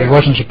pocket. He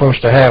wasn't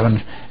supposed to have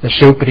in the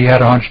suit, but he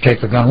had a hunch to take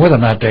the gun with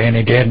him that day, and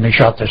he did, and he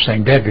shot this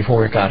thing dead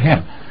before it got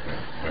him.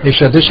 He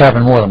said this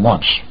happened more than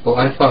once. Well,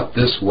 I thought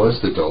this was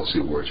the Dulce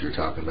Wars you're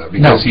talking about,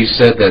 because he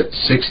said that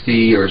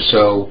 60 or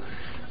so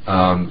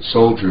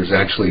soldiers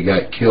actually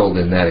got killed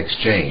in that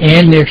exchange.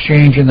 In the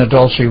exchange in the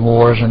Dulce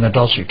Wars and the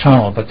Dulce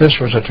Tunnel, but this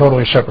was a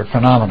totally separate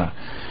phenomena.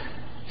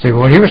 See,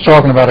 when he was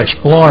talking about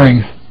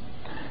exploring,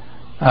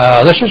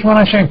 this is when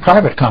I'm saying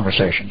private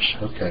conversations.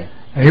 Okay.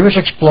 He was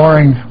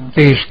exploring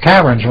these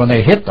caverns when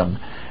they hit them.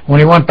 When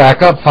he went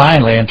back up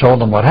finally and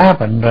told them what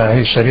happened,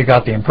 he said he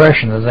got the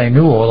impression that they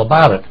knew all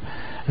about it.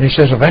 And he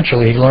says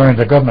eventually he learned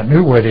the government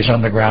knew where these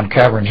underground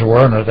caverns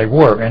were and that they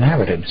were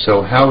inhabited.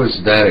 So how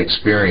is that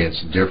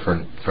experience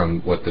different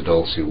from what the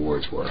Dulce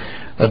Wars were?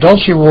 The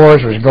Dulce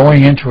Wars was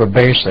going into a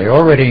base they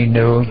already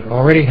knew,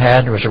 already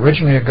had. It was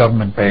originally a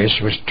government base.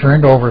 It was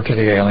turned over to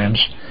the aliens,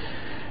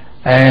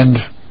 and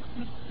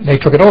they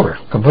took it over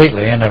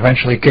completely and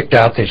eventually kicked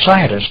out the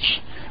scientists,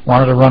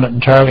 wanted to run it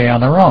entirely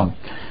on their own.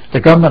 The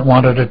government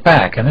wanted it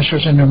back, and this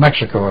was in New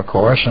Mexico, of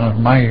course,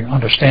 and my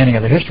understanding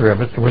of the history of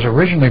it, it was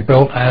originally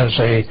built as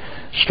a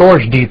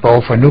storage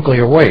depot for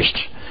nuclear waste.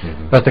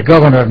 But the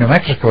governor of New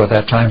Mexico at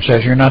that time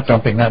says, you're not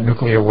dumping that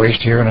nuclear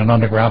waste here in an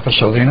underground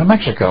facility in New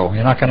Mexico.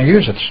 You're not going to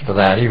use it for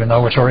that, even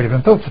though it's already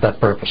been built for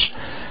that purpose.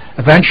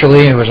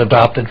 Eventually, it was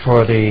adopted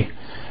for the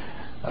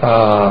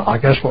I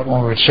guess what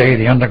one would say,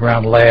 the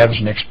underground labs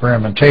and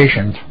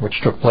experimentation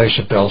which took place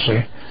at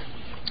Dulce.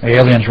 The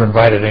aliens were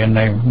invited in,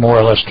 they more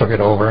or less took it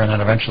over, and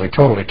then eventually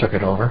totally took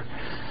it over.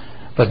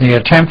 But the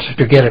attempt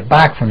to get it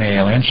back from the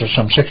aliens is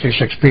some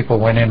 66 people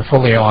went in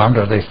fully armed,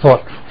 or they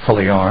thought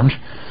fully armed,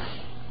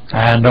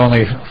 and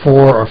only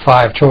 4 or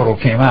 5 total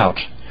came out.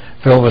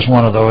 Phil was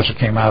one of those that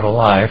came out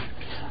alive,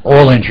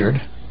 all injured,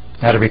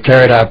 had to be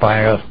carried out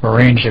by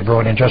Marines they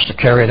brought in just to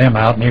carry them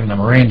out, and even the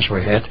Marines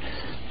were hit.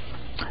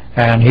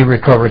 And he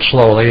recovered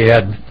slowly. He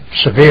had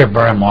severe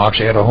burn marks.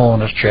 He had a hole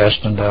in his chest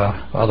and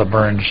other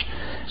burns.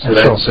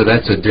 So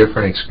that's a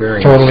different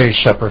experience. Totally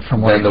separate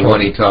from what than the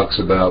one he talks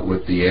about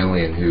with the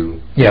alien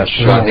who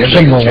shot him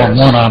single in the chest.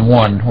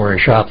 one-on-one where he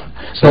shot.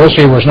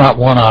 Dulce was not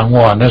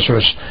one-on-one. This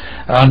was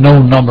a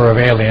known number of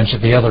aliens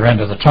at the other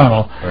end of the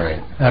tunnel,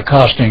 right.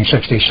 Costing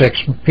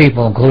 66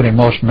 people, including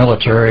most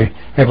military,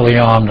 heavily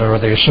armed, or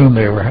they assumed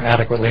they were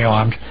adequately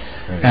armed,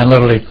 right. And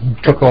literally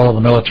took all of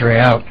the military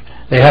out.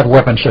 They had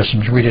weapon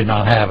systems we did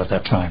not have at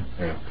that time.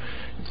 Yeah.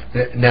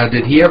 Now,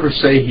 did he ever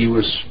say he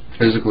was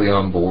physically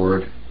on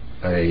board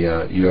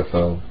a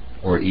UFO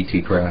or ET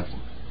craft?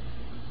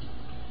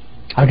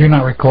 I do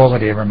not recall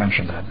that he ever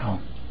mentioned that, no.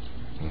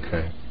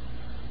 Okay.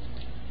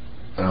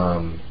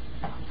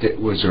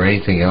 Was there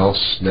anything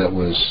else that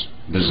was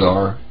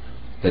bizarre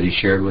that he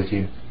shared with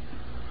you?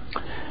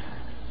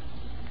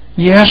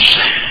 Yes,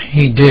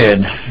 he did.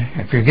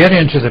 If you get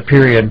into the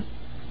period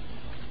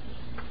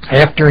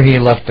after he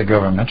left the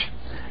government,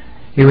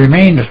 he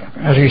remained,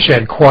 as he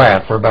said,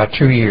 quiet for about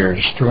 2 years,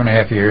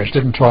 2.5 years,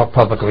 didn't talk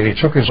publicly.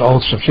 He took his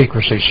oaths of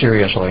secrecy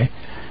seriously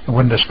and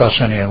wouldn't discuss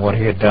any of what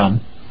he had done.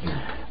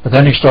 But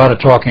then he started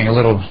talking a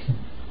little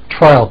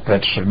trial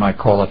pits, you might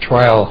call it,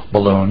 trial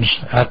balloons,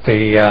 at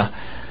the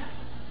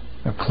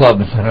club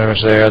that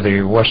was there,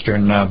 the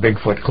Western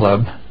Bigfoot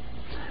Club.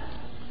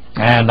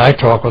 And I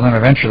talked with him.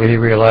 Eventually he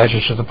realized,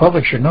 he said, the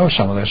public should know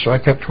some of this, so I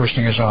kept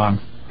twisting his arm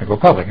to go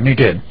public, and he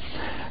did.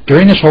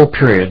 During this whole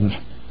period,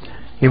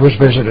 he was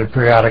visited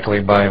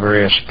periodically by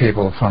various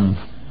people from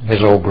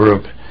his old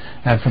group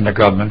and from the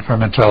government,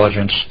 from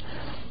intelligence.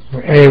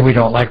 Hey, we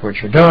don't like what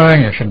you're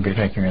doing. You shouldn't be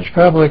taking this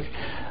public.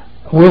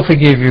 We'll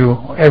forgive you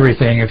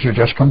everything if you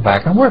just come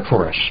back and work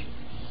for us.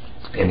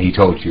 And he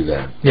told you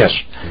that? Yes.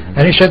 Mm-hmm.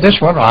 And he said this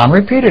went on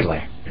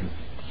repeatedly.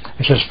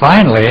 He says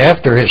finally,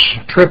 after his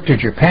trip to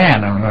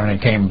Japan, and when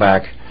he came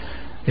back,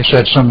 he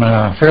said some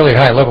fairly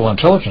high-level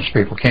intelligence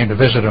people came to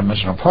visit him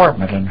as an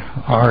apartment in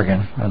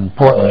Oregon, in the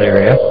Portland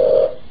area.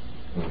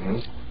 Mm-hmm.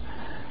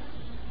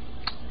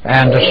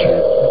 And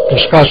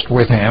discussed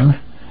with him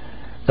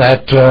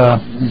that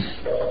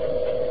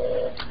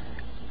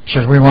he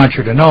says, we want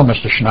you to know,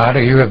 Mr.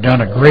 Schneider, you have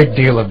done a great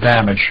deal of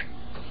damage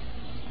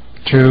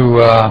to,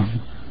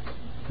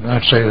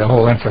 let's say, the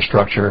whole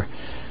infrastructure,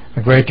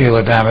 a great deal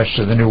of damage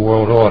to the New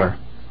World Order.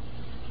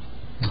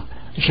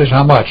 He says,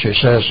 how much? He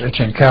says, it's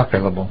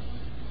incalculable.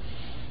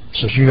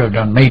 He says, you have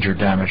done major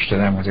damage to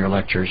them with your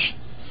lectures.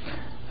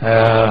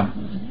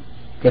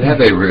 But have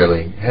they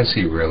really? Has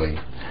he really?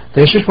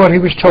 This is what he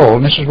was told,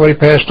 and this is what he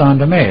passed on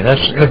to me.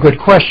 That's a good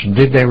question.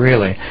 Did they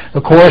really?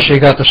 Of course, he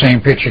got the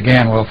same pitch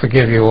again. We'll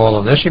forgive you all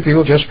of this if you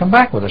will just come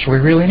back with us. We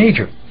really need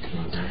you.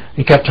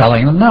 He kept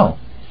telling them no.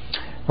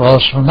 Well,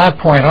 it's from that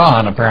point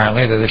on,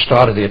 apparently, that they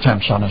started the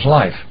attempts on his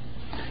life.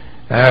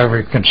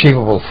 Every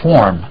conceivable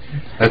form.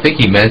 I think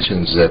he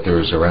mentions that there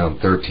was around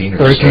 13 or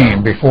 13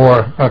 so.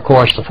 Before, of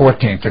course, the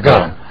 14th to go.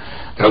 Yeah.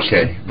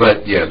 Okay,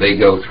 but yeah, they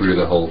go through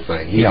the whole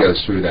thing. He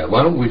goes through that.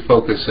 Why don't we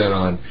focus in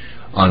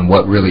on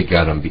what really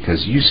got him,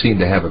 because you seem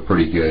to have a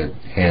pretty good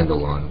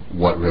handle on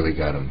what really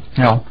got him.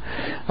 No.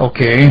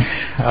 Okay.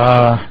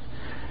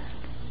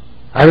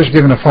 I was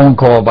given a phone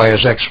call by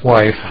his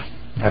ex-wife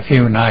a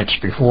few nights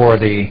before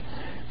the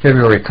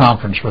February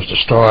conference was to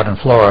start in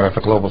Florida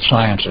for Global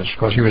Sciences,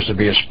 because he was to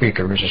be a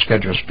speaker. He was a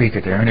scheduled speaker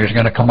there, and he was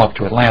going to come up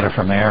to Atlanta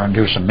from there and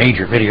do some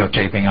major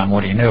videotaping on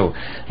what he knew.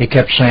 He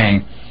kept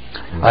saying,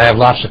 I have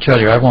lots to tell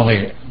you. I've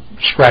only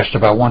scratched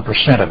about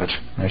 1% of it.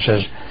 And he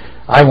says,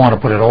 I want to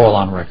put it all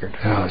on record.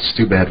 Oh, it's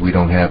too bad we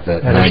don't have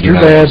that. And it's too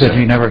bad that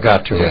he never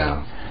got to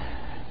it.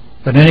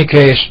 But in any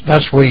case,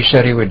 that's what he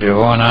said he would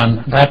do. And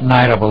on that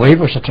night, I believe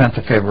it was the 10th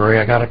of February,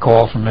 I got a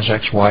call from his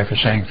ex-wife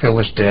saying Phil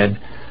is dead.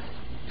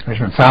 He's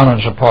been found in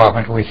his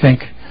apartment. We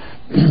think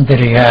that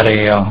he had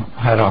a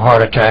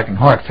heart attack and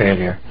heart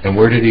failure. And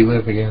where did he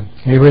live again?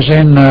 He was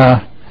in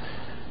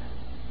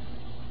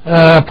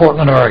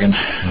Portland, Oregon.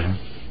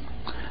 Mm-hmm.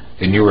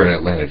 And you were in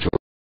Atlanta, Georgia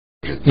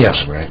at the yes.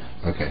 time, right?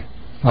 Okay.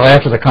 Well,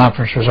 after the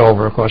conference was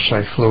over, of course,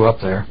 I flew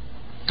up there.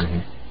 Mm-hmm.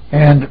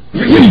 And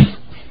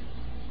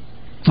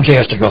he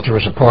has to go through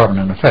his apartment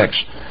and effects.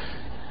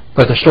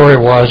 But the story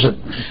was that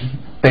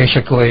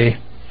basically,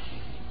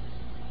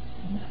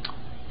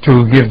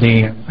 to give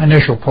the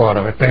initial part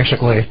of it,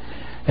 basically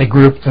a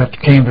group that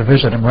came to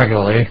visit him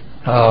regularly,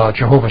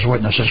 Jehovah's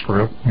Witnesses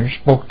group, he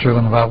spoke to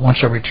them about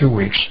once every 2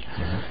 weeks.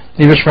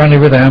 Mm-hmm. He was friendly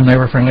with them, they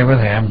were friendly with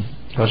him,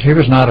 because he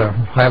was not a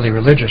highly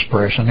religious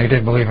person. He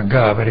did believe in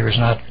God, but he was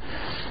not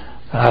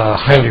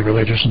highly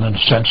religious in the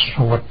sense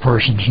of what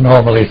persons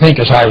normally think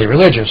is highly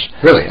religious.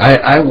 Really,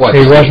 I watched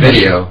the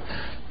video,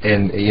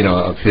 and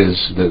of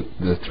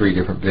the 3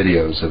 different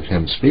videos of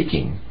him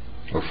speaking,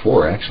 or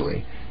 4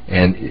 actually,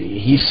 and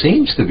he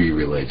seems to be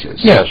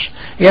religious. Yes,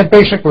 he had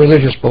basic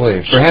religious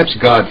beliefs. Perhaps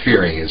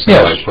God-fearing is how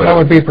yes, I put it. That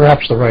would be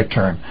perhaps the right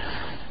term.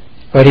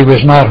 But he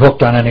was not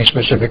hooked on any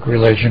specific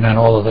religion and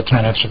all of the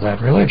tenets of that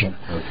religion.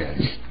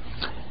 Okay.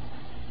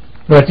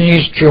 But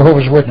these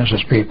Jehovah's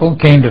Witnesses people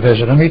came to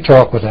visit him, he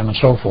talked with them and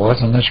so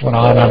forth, and this went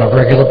on a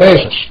regular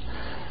basis.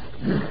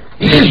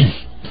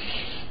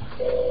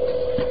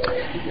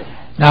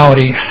 Now,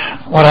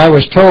 what I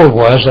was told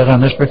was that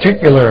on this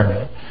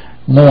particular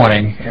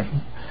morning,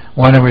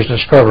 when it was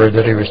discovered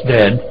that he was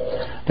dead,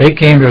 they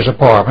came to his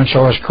apartment,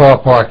 saw his car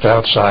parked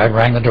outside,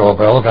 rang the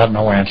doorbell, got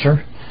no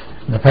answer.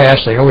 In the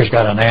past, they always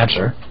got an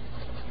answer.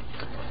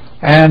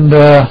 And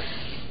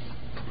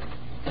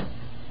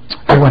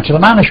they went to the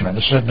management.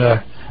 They said,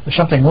 there's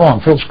something wrong.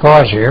 Phil's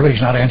car's here, but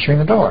he's not answering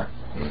the door.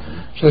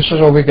 So they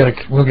said, oh, we'll get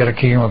a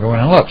key and we'll go in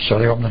and look. So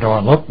they opened the door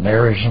and looked, and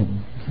there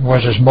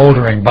was his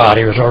moldering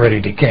body. It was already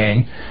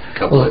decaying. A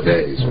couple of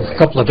days. A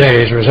couple of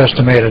days. It was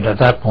estimated at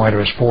that point it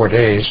was 4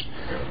 days.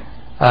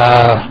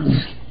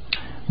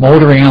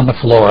 Moldering on the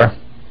floor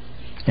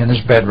in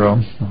his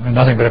bedroom,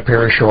 nothing but a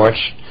pair of shorts.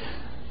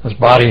 His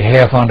body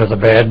half under the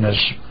bed and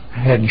his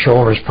head and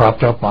shoulders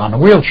propped up on a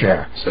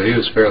wheelchair. So he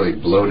was fairly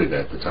bloated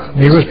at the time.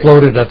 He was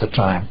bloated at the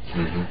time.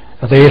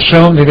 They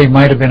assumed that he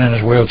might have been in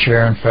his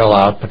wheelchair and fell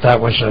out, but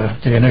that was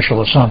the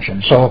initial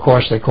assumption. So, of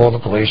course, they called the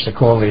police. They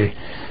called the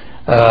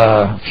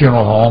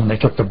funeral home. They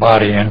took the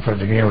body in for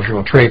the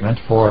usual treatment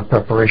for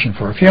preparation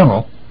for a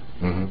funeral.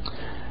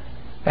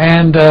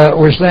 And it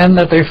was then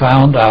that they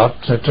found out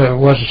that there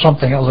was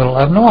something a little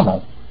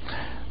abnormal.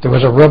 There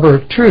was a rubber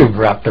tube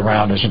wrapped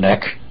around his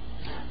neck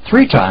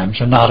 3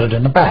 times and knotted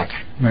in the back,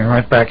 I mean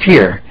right back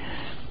here.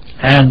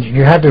 And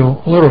you had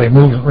to literally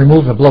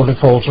remove the bloated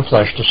folds of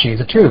flesh to see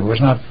the tube.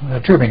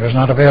 The tubing was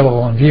not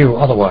available in view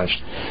otherwise.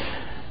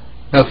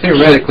 Now,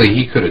 theoretically,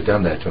 he could have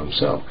done that to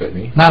himself, couldn't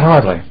he? Not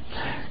hardly,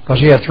 because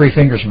he had 3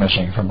 fingers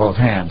missing from both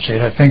hands. He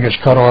had fingers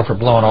cut off or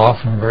blown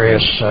off from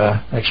various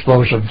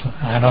explosive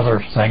and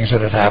other things that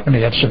had happened.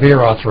 He had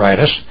severe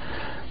arthritis.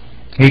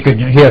 He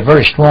had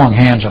very strong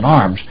hands and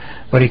arms,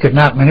 but he could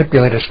not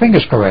manipulate his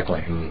fingers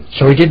correctly.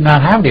 So he did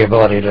not have the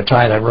ability to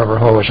tie that rubber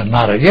hose and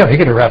knot it. Yeah, he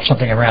could have wrapped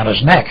something around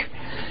his neck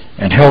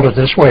and held it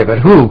this way, but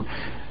who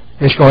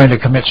is going to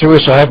commit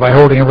suicide by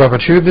holding a rubber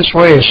tube this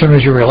way? As soon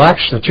as you relax,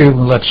 the tube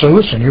lets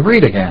loose and you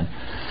breathe again.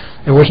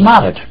 It was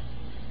knotted.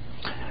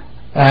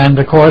 And,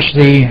 of course,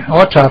 the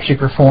autopsy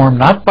performed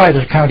not by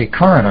the county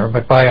coroner,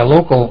 but by a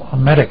local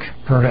medic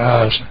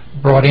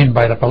brought in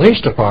by the police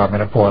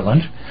department of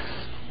Portland.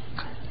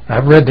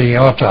 I've read the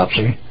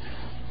autopsy,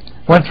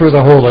 went through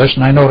the whole list,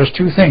 and I noticed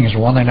 2 things.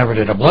 1, they never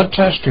did a blood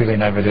test. 2, they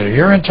never did a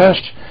urine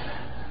test.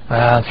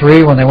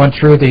 3, when they went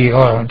through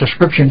the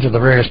descriptions of the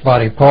various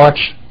body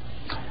parts,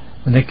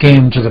 when they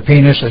came to the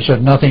penis, they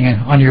said nothing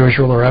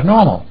unusual or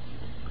abnormal.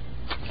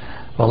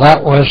 Well,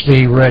 that was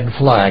the red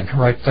flag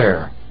right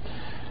there.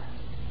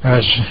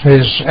 As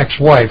his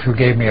ex-wife, who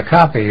gave me a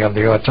copy of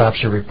the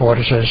autopsy report,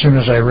 it said as soon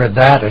as I read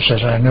that, it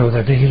says I knew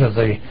that either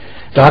the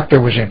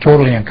doctor was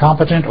totally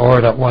incompetent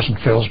or that wasn't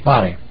Phil's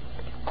body.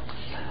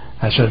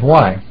 I said,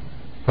 why?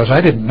 Because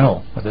I didn't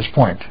know at this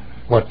point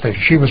what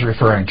she was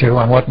referring to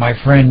and what my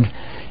friend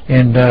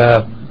in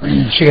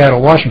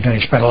Seattle, Washington,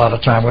 he spent a lot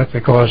of time with,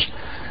 because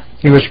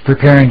he was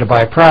preparing to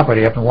buy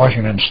property up in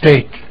Washington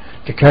State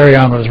to carry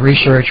on with his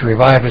research,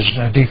 revive his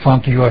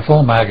defunct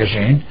UFO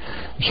magazine,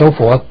 and so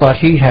forth, but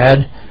he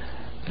had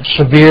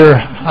severe,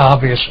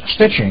 obvious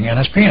stitching in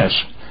his penis.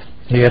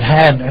 He had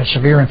had a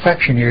severe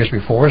infection years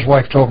before. His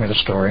wife told me the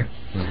story,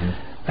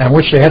 and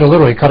which they had to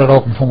literally cut it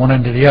open from one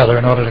end to the other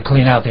in order to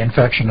clean out the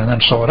infection and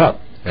then sew it up.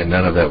 And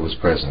none of that was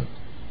present?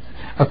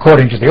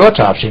 According to the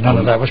autopsy, none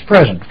of that was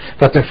present.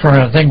 But the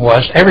thing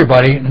was,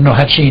 everybody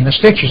had seen the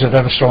stitches that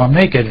ever saw him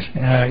naked,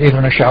 either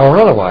in a shower or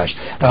otherwise.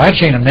 Now, I'd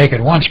seen him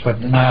naked once, but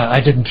I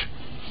didn't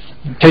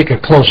take a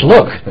close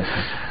look.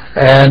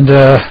 And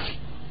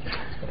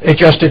it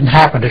just didn't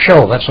happen to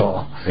show, that's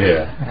all.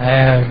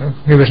 Yeah.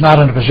 He was not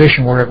in a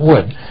position where it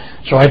would,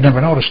 so I'd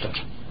never noticed it.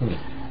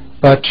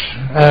 But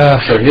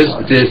so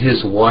did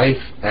his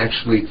wife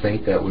actually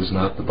think that was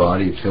not the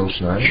body of Phil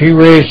Schneider? She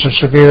raised a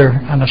severe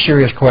and a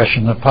serious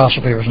question that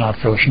possibly it was not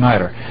Phil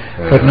Schneider.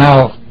 But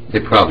now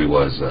it probably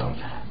was, though.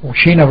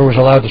 She never was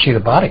allowed to see the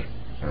body.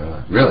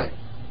 Really?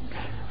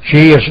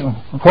 She is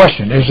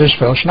questioned, is this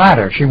Phil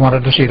Schneider? She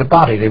wanted to see the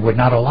body. They would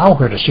not allow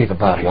her to see the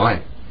body.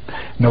 Why?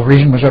 No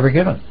reason was ever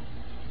given.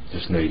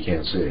 Just know you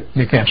can't see it.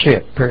 You can't see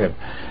it, period.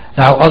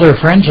 Now, other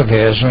friends of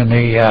his in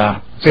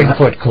the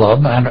Bigfoot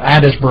Club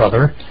and his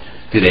brother.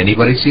 Did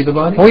anybody see the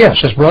body? Oh, yes,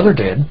 his brother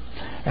did,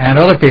 and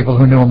other people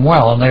who knew him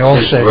well, and they all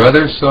said... His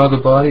brother saw the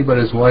body, but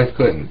his wife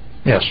couldn't?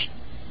 Yes.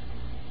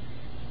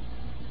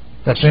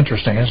 That's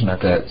interesting, isn't it?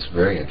 That's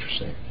very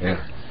interesting,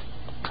 yeah.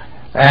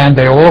 And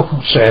they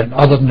all said,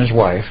 other than his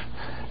wife,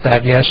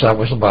 that yes, that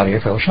was the body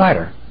of Phil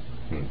Schneider.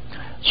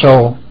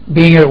 So,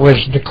 being it was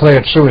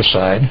declared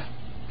suicide,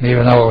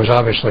 even though it was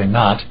obviously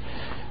not,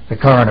 the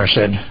coroner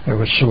said it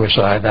was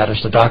suicide. That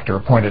is, the doctor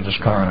appointed as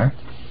coroner.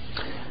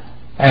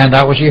 And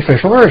that was the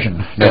official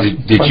version. Now,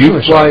 did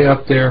you fly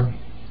up there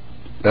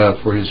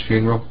for his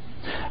funeral?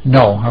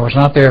 No, I was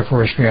not there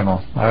for his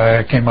funeral.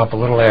 I came up a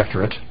little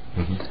after it.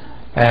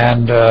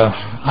 And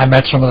I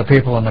met some of the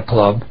people in the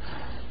club.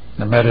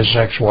 I met his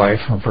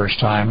ex-wife for the first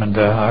time, and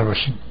I was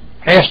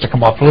asked to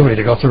come up literally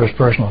to go through his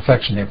personal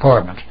effects in the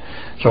apartment.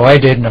 So I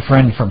did, and a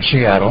friend from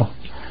Seattle,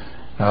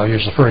 I'll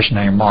use the first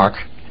name, Mark,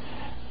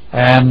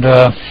 and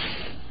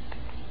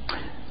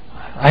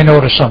I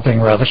noticed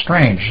something rather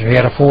strange. He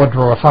had a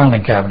 4-drawer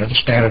filing cabinet, a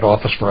standard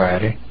office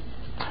variety.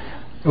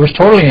 It was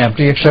totally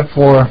empty except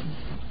for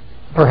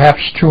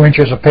perhaps 2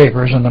 inches of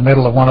papers in the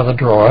middle of one of the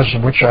drawers,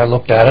 in which I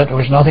looked at it. It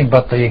was nothing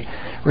but the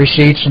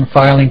receipts and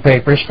filing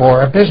papers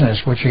for a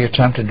business which he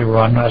attempted to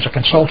run as a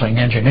consulting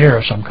engineer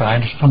of some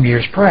kind some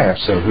years prior.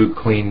 So who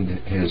cleaned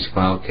his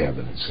file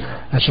cabinets?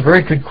 That's a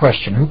very good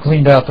question. Who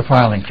cleaned out the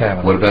filing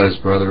cabinet? What about his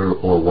brother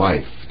or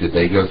wife? Did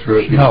they go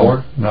through it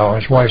before? No,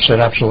 his wife said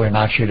absolutely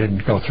not. She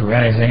didn't go through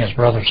anything. His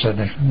brother said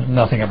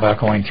nothing about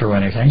going through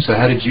anything. So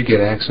how did you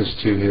get access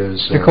to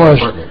his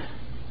apartment?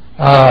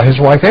 His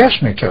wife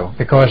asked me to,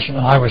 because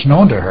I was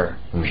known to her.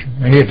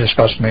 He had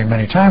discussed me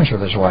many times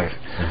with his wife.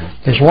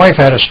 His wife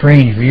had a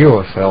strange view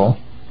of Phil,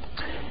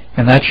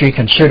 in that she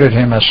considered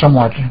him as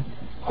somewhat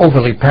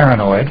overly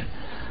paranoid,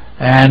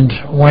 and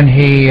when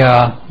he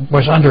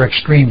was under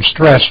extreme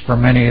stress for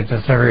many of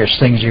the various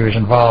things he was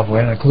involved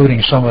with,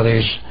 including some of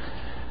these,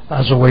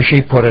 as the way she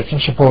put it,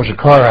 supposed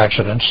car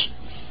accidents,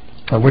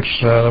 of which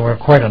there were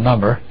quite a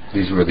number.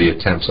 These were the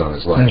attempts on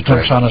his life.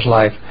 On his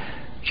life.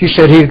 She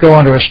said he'd go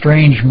into a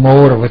strange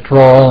mode of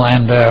withdrawal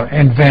and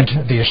invent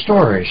these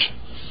stories.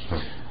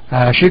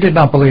 She did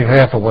not believe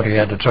half of what he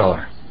had to tell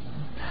her.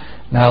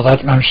 Now, that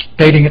I'm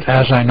stating it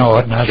as I know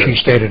it and as she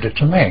stated it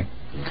to me.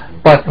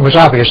 But it was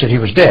obvious that he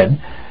was dead,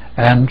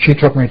 and she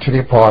took me to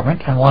the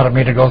apartment and wanted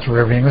me to go through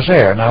everything that was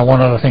there. Now,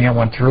 one other thing I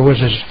went through was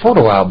his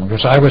photo album,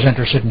 because I was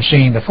interested in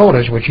seeing the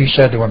photos, which he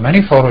said there were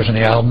many photos in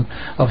the album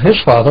of his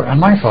father and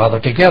my father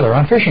together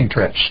on fishing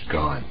trips.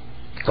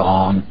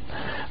 Gone.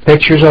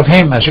 Pictures of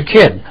him as a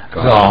kid.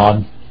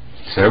 Gone.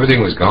 So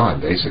everything was gone,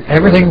 basically.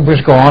 Everything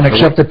was gone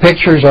except the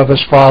pictures of his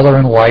father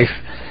and wife.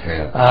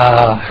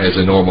 As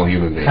a normal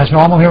human being. As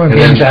normal human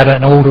beings at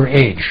an older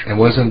age. And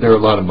wasn't there a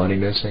lot of money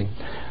missing?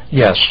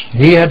 Yes.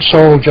 He had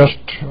sold just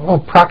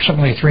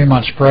approximately 3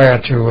 months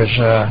prior to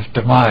his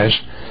demise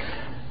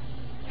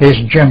his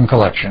gem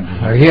collection.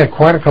 He had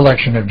quite a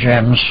collection of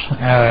gems,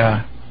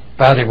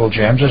 valuable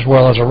gems, as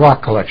well as a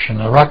rock collection.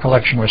 The rock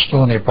collection was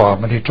still in the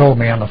apartment. He told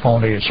me on the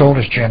phone that he had sold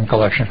his gem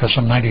collection for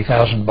some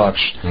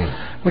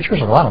 $90,000, which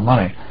was a lot of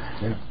money.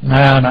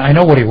 And I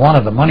know what he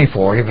wanted the money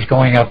for. He was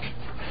going up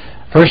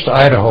first to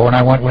Idaho, and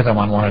I went with him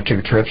on 1 or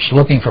 2 trips,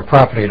 looking for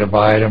property to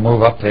buy to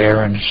move up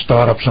there and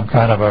start up some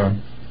kind of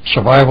a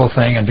survival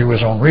thing and do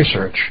his own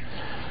research.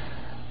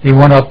 He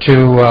went up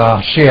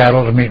to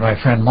Seattle to meet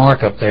my friend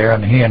Mark up there,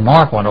 and he and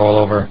Mark went all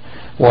over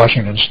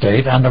Washington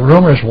State, and the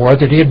rumors were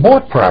that he had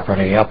bought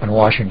property up in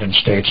Washington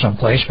State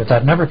someplace, but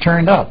that never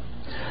turned up.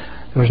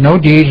 There was no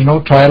deeds,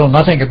 no title,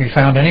 nothing could be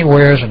found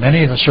anywhere in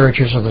any of the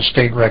searches of the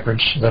state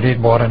records that he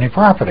had bought any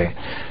property.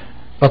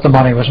 But the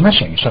money was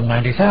missing, some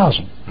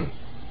 $90,000.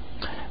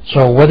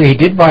 So whether he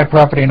did buy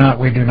property or not,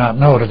 we do not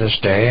know to this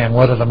day, and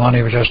whether the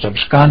money was just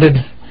absconded,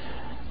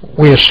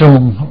 we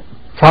assume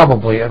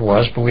probably it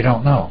was, but we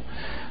don't know.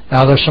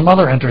 Now, there's some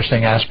other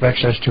interesting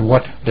aspects as to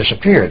what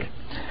disappeared.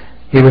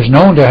 He was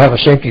known to have a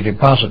safety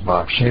deposit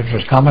box. It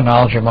was common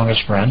knowledge among his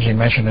friends. He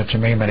mentioned it to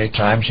me many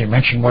times. He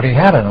mentioned what he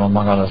had in them,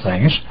 among other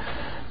things.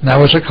 And that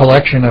was a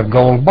collection of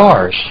gold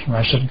bars. And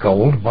I said,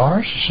 gold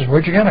bars? He said,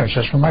 where'd you get them? He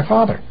says, from my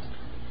father.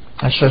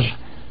 I said,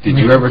 did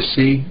you ever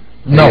see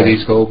any of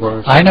these gold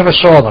bars? I never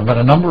saw them, but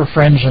a number of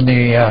friends in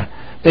the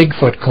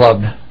Bigfoot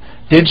Club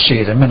did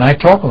see them, and I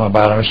talked to them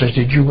about them. I says,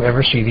 did you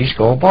ever see these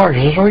gold bars?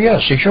 He says, oh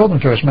yes, he showed them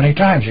to us many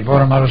times. He brought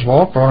them out of his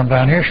vault, brought them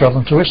down here, showed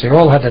them to us. They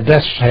all had the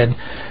death's head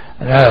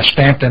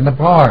stamped in the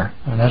bar.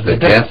 And the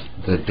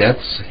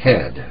death's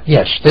head?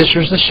 Yes, this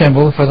was the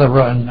symbol for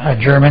the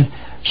German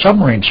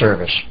submarine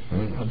service.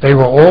 They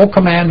were all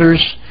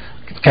commanders,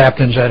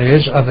 captains that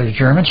is, of the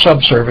German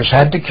subservice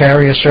had to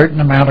carry a certain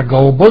amount of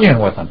gold bullion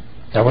with them.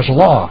 That was a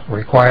law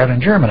required in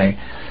Germany.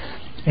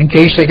 In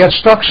case they got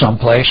stuck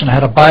someplace and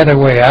had to buy their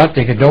way out,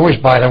 they could always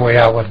buy their way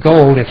out with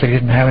gold if they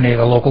didn't have any of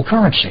the local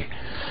currency.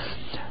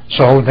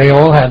 So they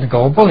all had the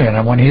gold bullion,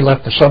 and when he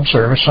left the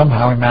subservice,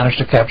 somehow he managed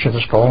to capture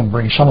this gold and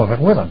bring some of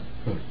it with him,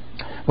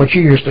 which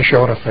he used to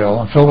show to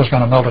Phil, and Phil was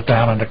going to melt it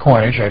down into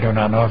coinage. I do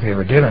not know if he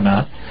ever did or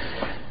not.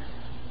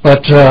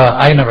 But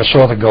I never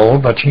saw the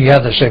gold, but he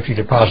had the safety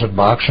deposit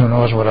box. Who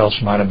knows what else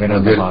might have been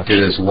in the box.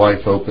 Did his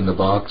wife open the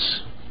box?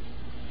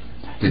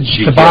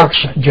 The box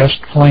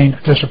just plain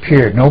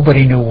disappeared.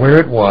 Nobody knew where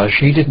it was.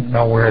 She didn't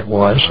know where it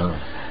was.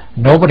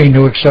 Nobody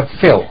knew except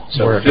Phil.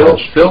 So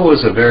Phil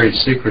was a very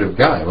secretive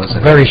guy, wasn't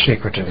he? Very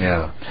secretive.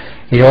 Yeah.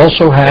 He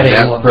also had and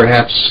that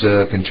perhaps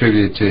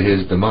contributed to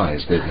his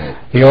demise, didn't it?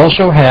 He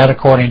also had,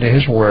 according to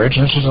his words,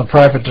 and this is in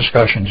private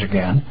discussions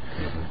again,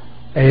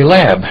 a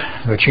lab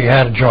which he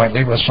had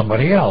jointly with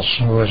somebody else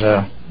who was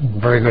a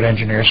very good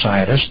engineer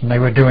scientist, and they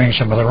were doing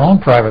some of their own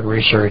private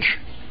research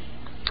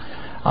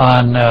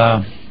on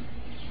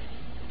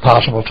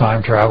possible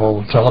time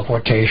travel,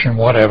 teleportation,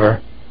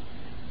 whatever.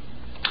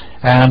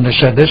 And they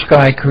said this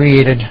guy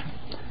created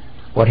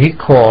what he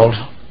called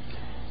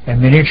a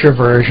miniature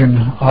version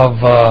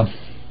of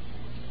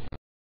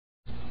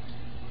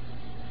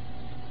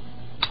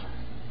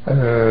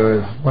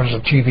what is a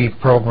TV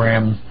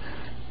program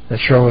that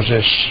shows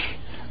this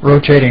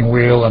rotating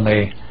wheel and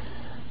the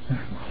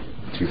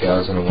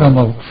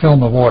 2001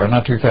 film of water,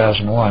 not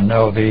 2001.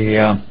 No,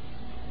 the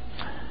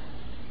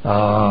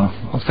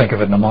I'll think of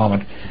it in a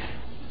moment.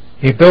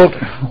 He built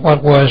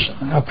what was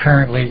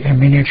apparently a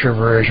miniature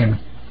version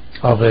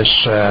of this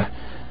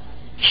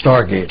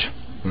Stargate.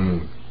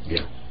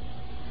 Yeah.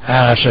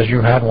 And I said,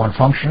 you had one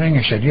functioning?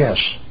 He said, yes.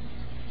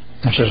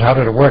 I says, how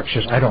did it work? He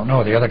says, I don't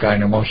know. The other guy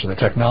knew most of the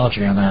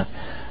technology on that.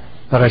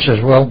 But I says,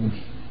 well,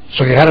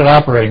 so you had it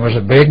operating. Was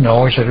it big?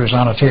 No. He said it was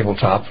on a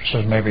tabletop. He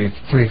says maybe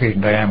 3 feet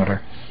in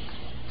diameter.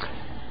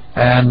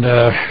 And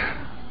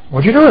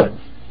what'd you do with it?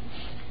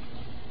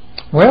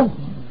 Well,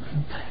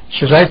 he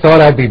says, I thought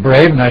I'd be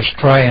brave and I'd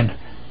try and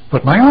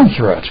put my arm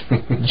through it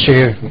and see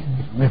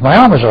if my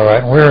arm was all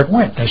right and where it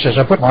went. He says,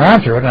 I put my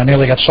arm through it and I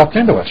nearly got sucked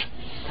into it.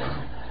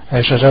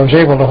 He says, I was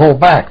able to hold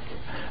back.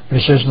 He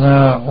says,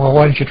 well,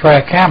 why didn't you try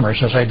a camera? He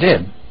says, I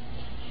did.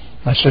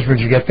 I said, would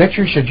you get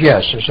pictures? He said,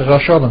 yes. He says, I'll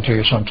show them to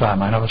you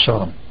sometime. I never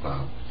saw them.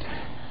 Wow.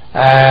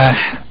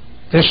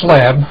 This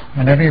lab,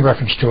 and any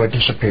reference to it,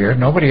 disappeared.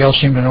 Nobody else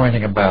seemed to know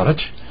anything about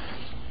it,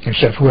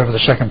 except whoever the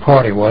second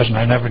party was, and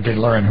I never did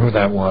learn who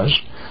that was.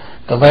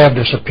 The lab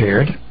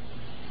disappeared.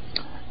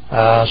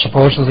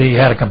 Supposedly he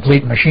had a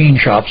complete machine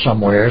shop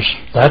somewheres.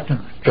 That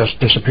just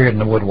disappeared in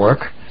the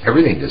woodwork.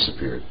 Everything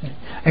disappeared.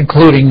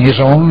 Including his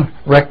own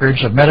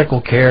records of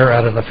medical care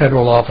out of the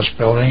federal office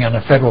building and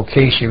the federal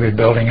case he was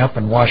building up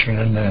in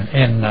Washington,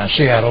 in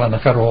Seattle, and the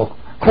federal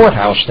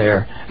courthouse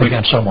there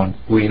against someone.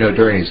 Well, you know,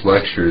 during his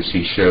lectures,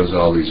 he shows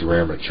all these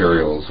rare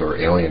materials or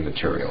alien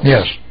materials.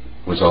 Yes.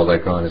 Was all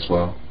that gone as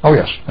well? Oh,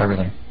 yes,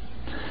 everything.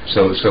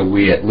 So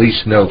we at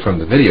least know from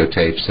the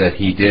videotapes that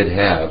he did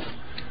have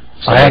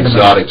some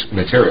exotic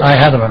materials. I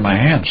had them in my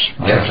hands.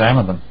 Yeah. I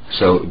examined them.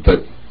 So,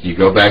 but you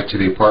go back to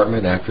the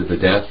apartment after the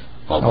death,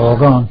 all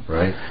gone.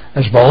 Right.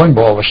 His bowling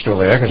ball was still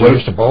there because I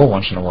used to bowl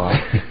once in a while.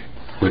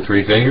 With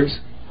 3 fingers?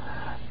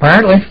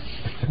 Apparently.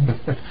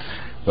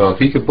 Well, if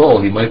he could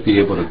bowl, he might be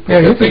able to. Yeah,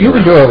 you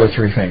can do it with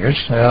 3 fingers.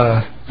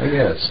 I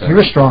guess. He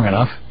was strong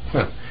enough.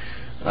 Huh.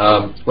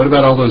 What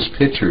about all those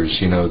pictures?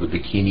 You know, the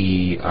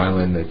Bikini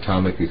Island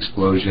atomic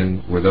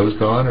explosion. Were those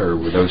gone, or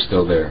were those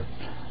still there?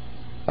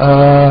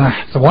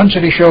 The ones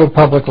that he showed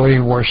publicly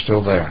were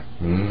still there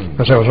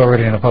because that was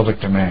already in the public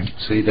domain.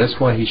 See, that's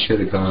why he should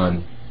have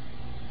gone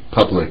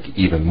public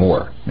even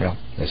more. Yeah.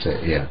 I say,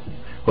 yeah.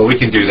 Well, we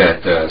can do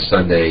that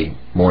Sunday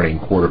morning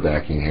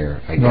quarterbacking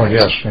here, I guess. Oh,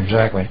 yes,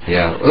 exactly.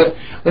 Yeah.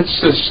 Let's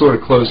just sort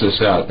of close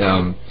this out.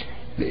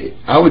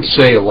 I would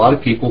say a lot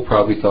of people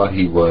probably thought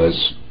he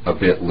was a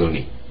bit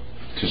loony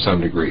to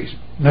some degrees.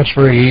 That's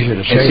very easy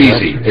to say. It's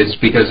easy. It's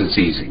because it's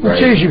easy,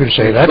 right? It's easy to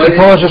say that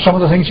because of some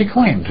of the things he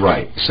claimed.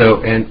 Right. So,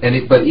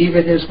 but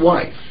even his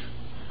wife,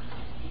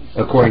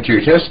 according to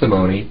your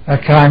testimony,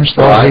 at times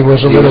thought he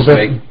was a little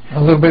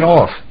bit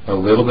off. A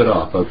little bit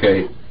off.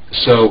 Okay.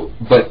 So,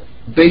 but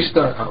based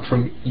on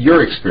from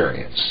your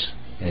experience,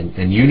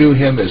 and you knew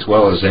him as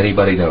well as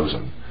anybody knows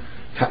him,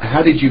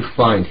 how did you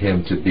find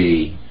him to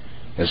be,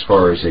 as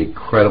far as a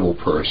credible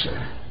person?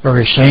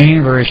 Very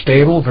sane, very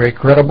stable, very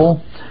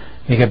credible.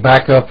 He could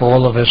back up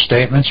all of his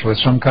statements with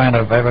some kind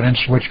of evidence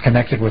which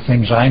connected with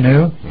things I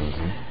knew.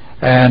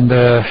 And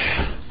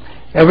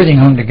everything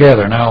hung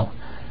together. Now,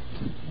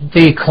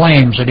 the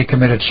claims that he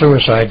committed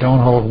suicide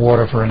don't hold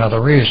water for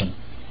another reason.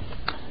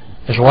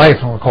 His wife,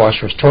 of course,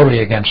 was totally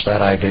against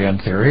that idea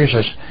and theory. He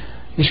says,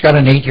 he's got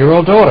an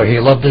 8-year-old daughter. He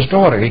loved his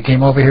daughter. He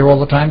came over here all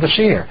the time to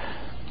see her.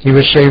 He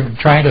was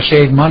trying to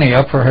save money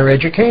up for her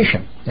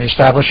education. He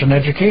established an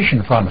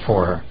education fund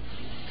for her.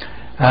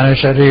 And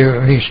he said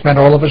he spent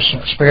all of his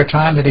spare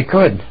time that he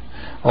could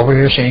over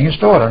here seeing his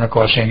daughter and, of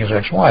course, seeing his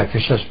ex-wife.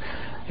 He says,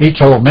 he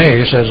told me,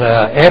 he says,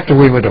 after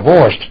we were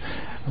divorced,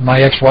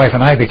 my ex-wife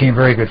and I became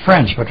very good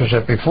friends, but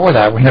before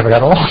that, we never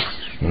got along.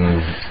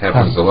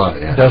 Happens a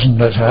lot, yeah.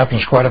 It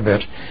happens quite a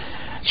bit.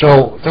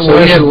 So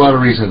he had a lot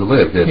of reason to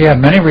live, didn't he? He had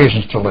many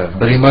reasons to live.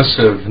 But he must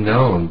have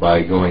known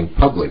by going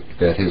public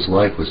that his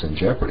life was in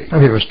jeopardy.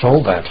 Well, he was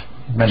told that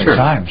many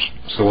times.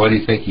 So why do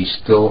you think he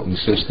still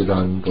insisted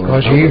on going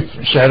public?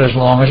 Because he said as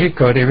long as he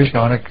could, he was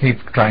going to keep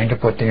trying to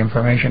put the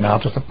information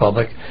out to the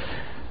public,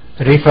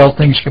 that he felt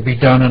things could be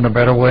done in a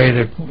better way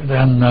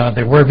than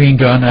they were being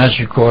done, as,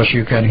 of course,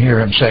 you can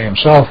hear him say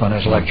himself in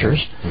his lectures.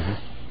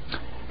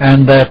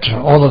 and that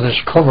all of this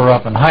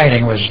cover-up and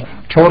hiding was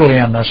totally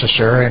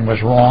unnecessary and was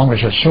wrong,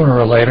 was that sooner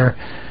or later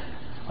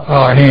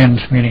our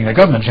hand, meaning the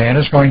government's hand,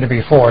 is going to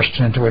be forced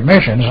into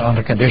admissions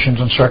under conditions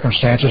and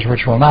circumstances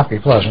which will not be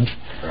pleasant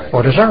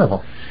or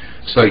desirable.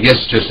 So I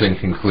guess just in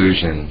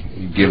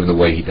conclusion, given the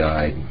way he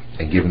died,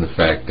 and given the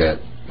fact that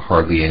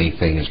hardly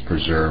anything is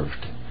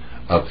preserved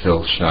of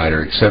Phil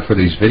Schneider, except for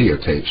these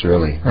videotapes,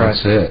 really,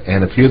 that's it,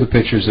 and a few of the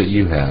pictures that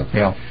you have,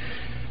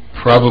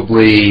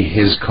 probably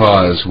his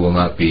cause will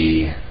not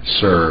be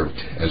served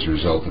as a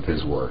result of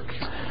his work.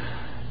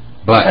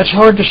 But that's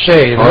hard to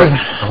say.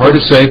 Hard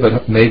to say,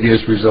 but maybe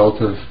as a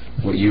result of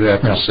what you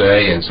have to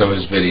say and some of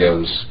his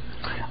videos.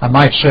 I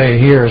might say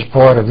here, as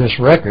part of this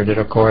record, that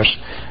of course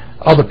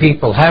other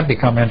people have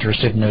become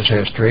interested in his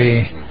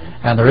history,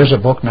 and there is a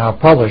book now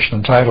published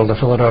entitled The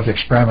Philadelphia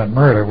Experiment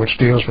Murder, which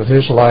deals with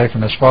his life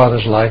and his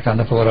father's life and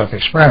the Philadelphia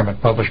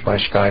Experiment, published by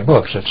Sky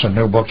Books. It's a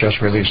new book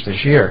just released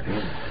this year.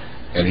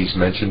 And he's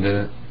mentioned in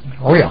it?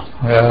 Oh,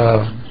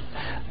 yeah.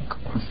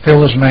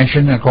 Phil is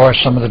mentioned, and of course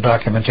some of the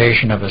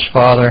documentation of his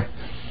father.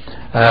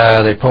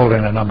 They pulled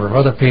in a number of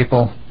other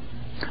people.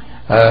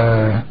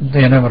 The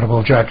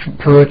inimitable Jack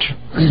Pruitt,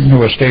 who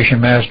was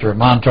station master at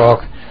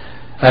Montauk,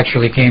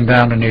 actually came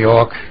down to New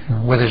York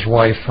with his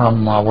wife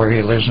from where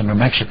he lives in New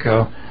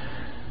Mexico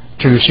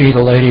to see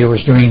the lady who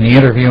was doing the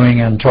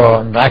interviewing and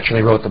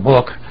actually wrote the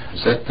book.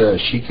 Is that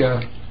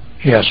Shika?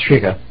 Yes,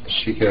 Shika.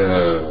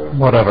 Shika...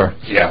 whatever.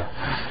 Yeah.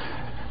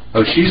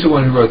 Oh, she's the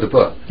one who wrote the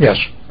book? Yes.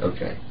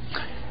 Okay.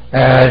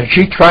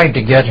 She tried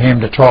to get him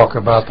to talk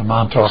about the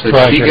Montauk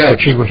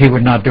project, but he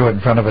would not do it in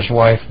front of his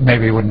wife.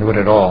 Maybe he wouldn't do it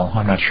at all.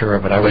 I'm not sure,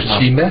 but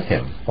she met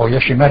him? Oh,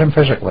 yes, she met him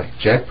physically.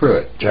 Jack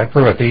Pruitt? Jack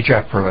Pruitt, the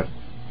Jack Pruitt.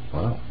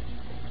 Wow.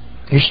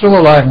 He's still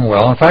alive and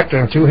well. In fact,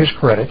 to his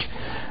credit,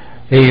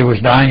 he was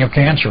dying of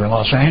cancer in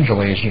Los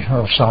Angeles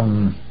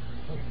some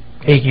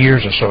 8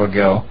 years or so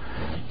ago.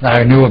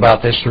 I knew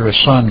about this through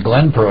his son,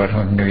 Glenn Pruitt,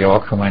 in New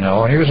York, whom I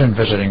know, and he was in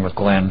visiting with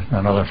Glenn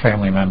and other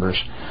family members.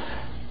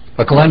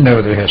 But Glenn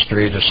knew the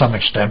history to some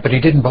extent, but he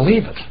didn't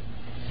believe it.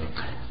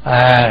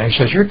 He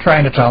says, "You're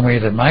trying to tell me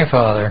that my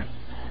father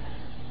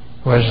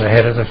was the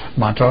head of the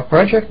Montauk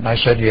Project?" And I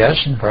said, "Yes."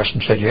 And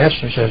Preston said, "Yes."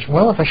 He says,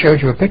 "Well, if I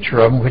showed you a picture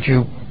of him, would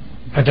you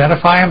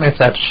identify him if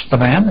that's the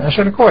man?" I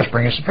said, "Of course,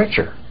 bring us the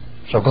picture."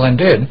 So Glenn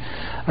did.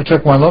 I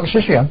took one look and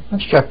says, "Yeah,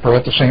 that's Jack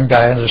Pruitt, the same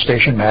guy as the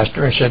station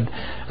master." I said,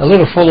 "A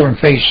little fuller in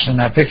face in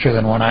that picture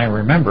than when I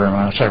remember him."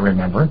 I said, "I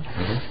remember him."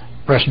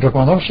 Preston took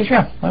one look and says,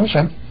 "Yeah, that was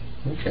him."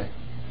 Okay.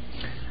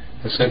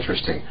 That's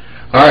interesting.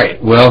 All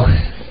right. Well,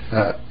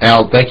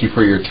 Al, thank you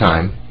for your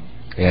time,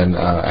 and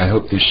I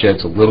hope this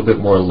sheds a little bit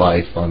more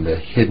light on the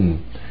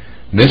hidden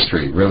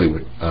mystery,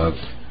 really, of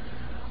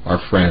our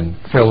friend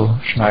Phil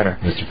Schneider.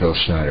 Mr. Phil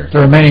Schneider.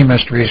 There are many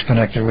mysteries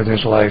connected with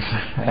his life,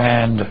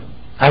 and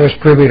I was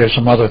privy to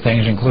some other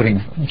things,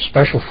 including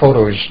special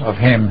photos of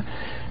him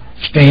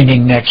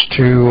standing next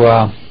to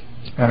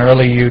an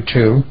early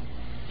U-2,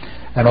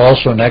 and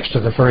also next to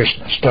the first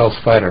stealth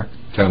fighter.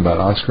 Talking about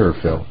Oscar or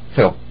Phil?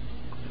 Phil.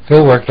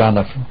 Phil worked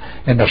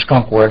in the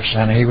Skunk Works,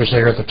 and he was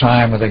there at the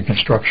time of the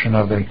construction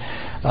of the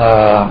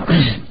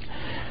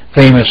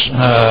famous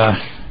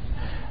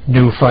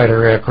new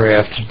fighter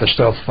aircraft, the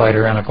stealth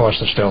fighter, and of course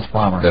the stealth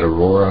bomber. That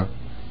Aurora?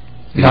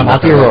 No,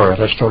 not the Aurora.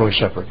 That's totally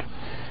separate.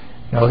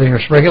 No, the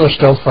regular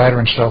stealth fighter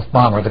and stealth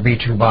bomber, the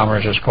B-2 bomber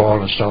as it's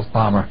called, the stealth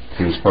bomber.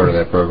 He was part of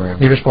that program?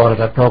 He was part of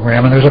that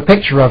program, and there's a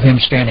picture of him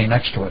standing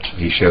next to it.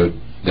 He showed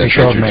that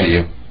picture to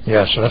you?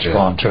 Yes, so that's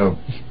gone too.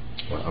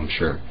 Well, I'm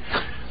sure.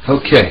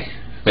 Okay.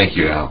 Thank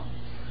you, Al.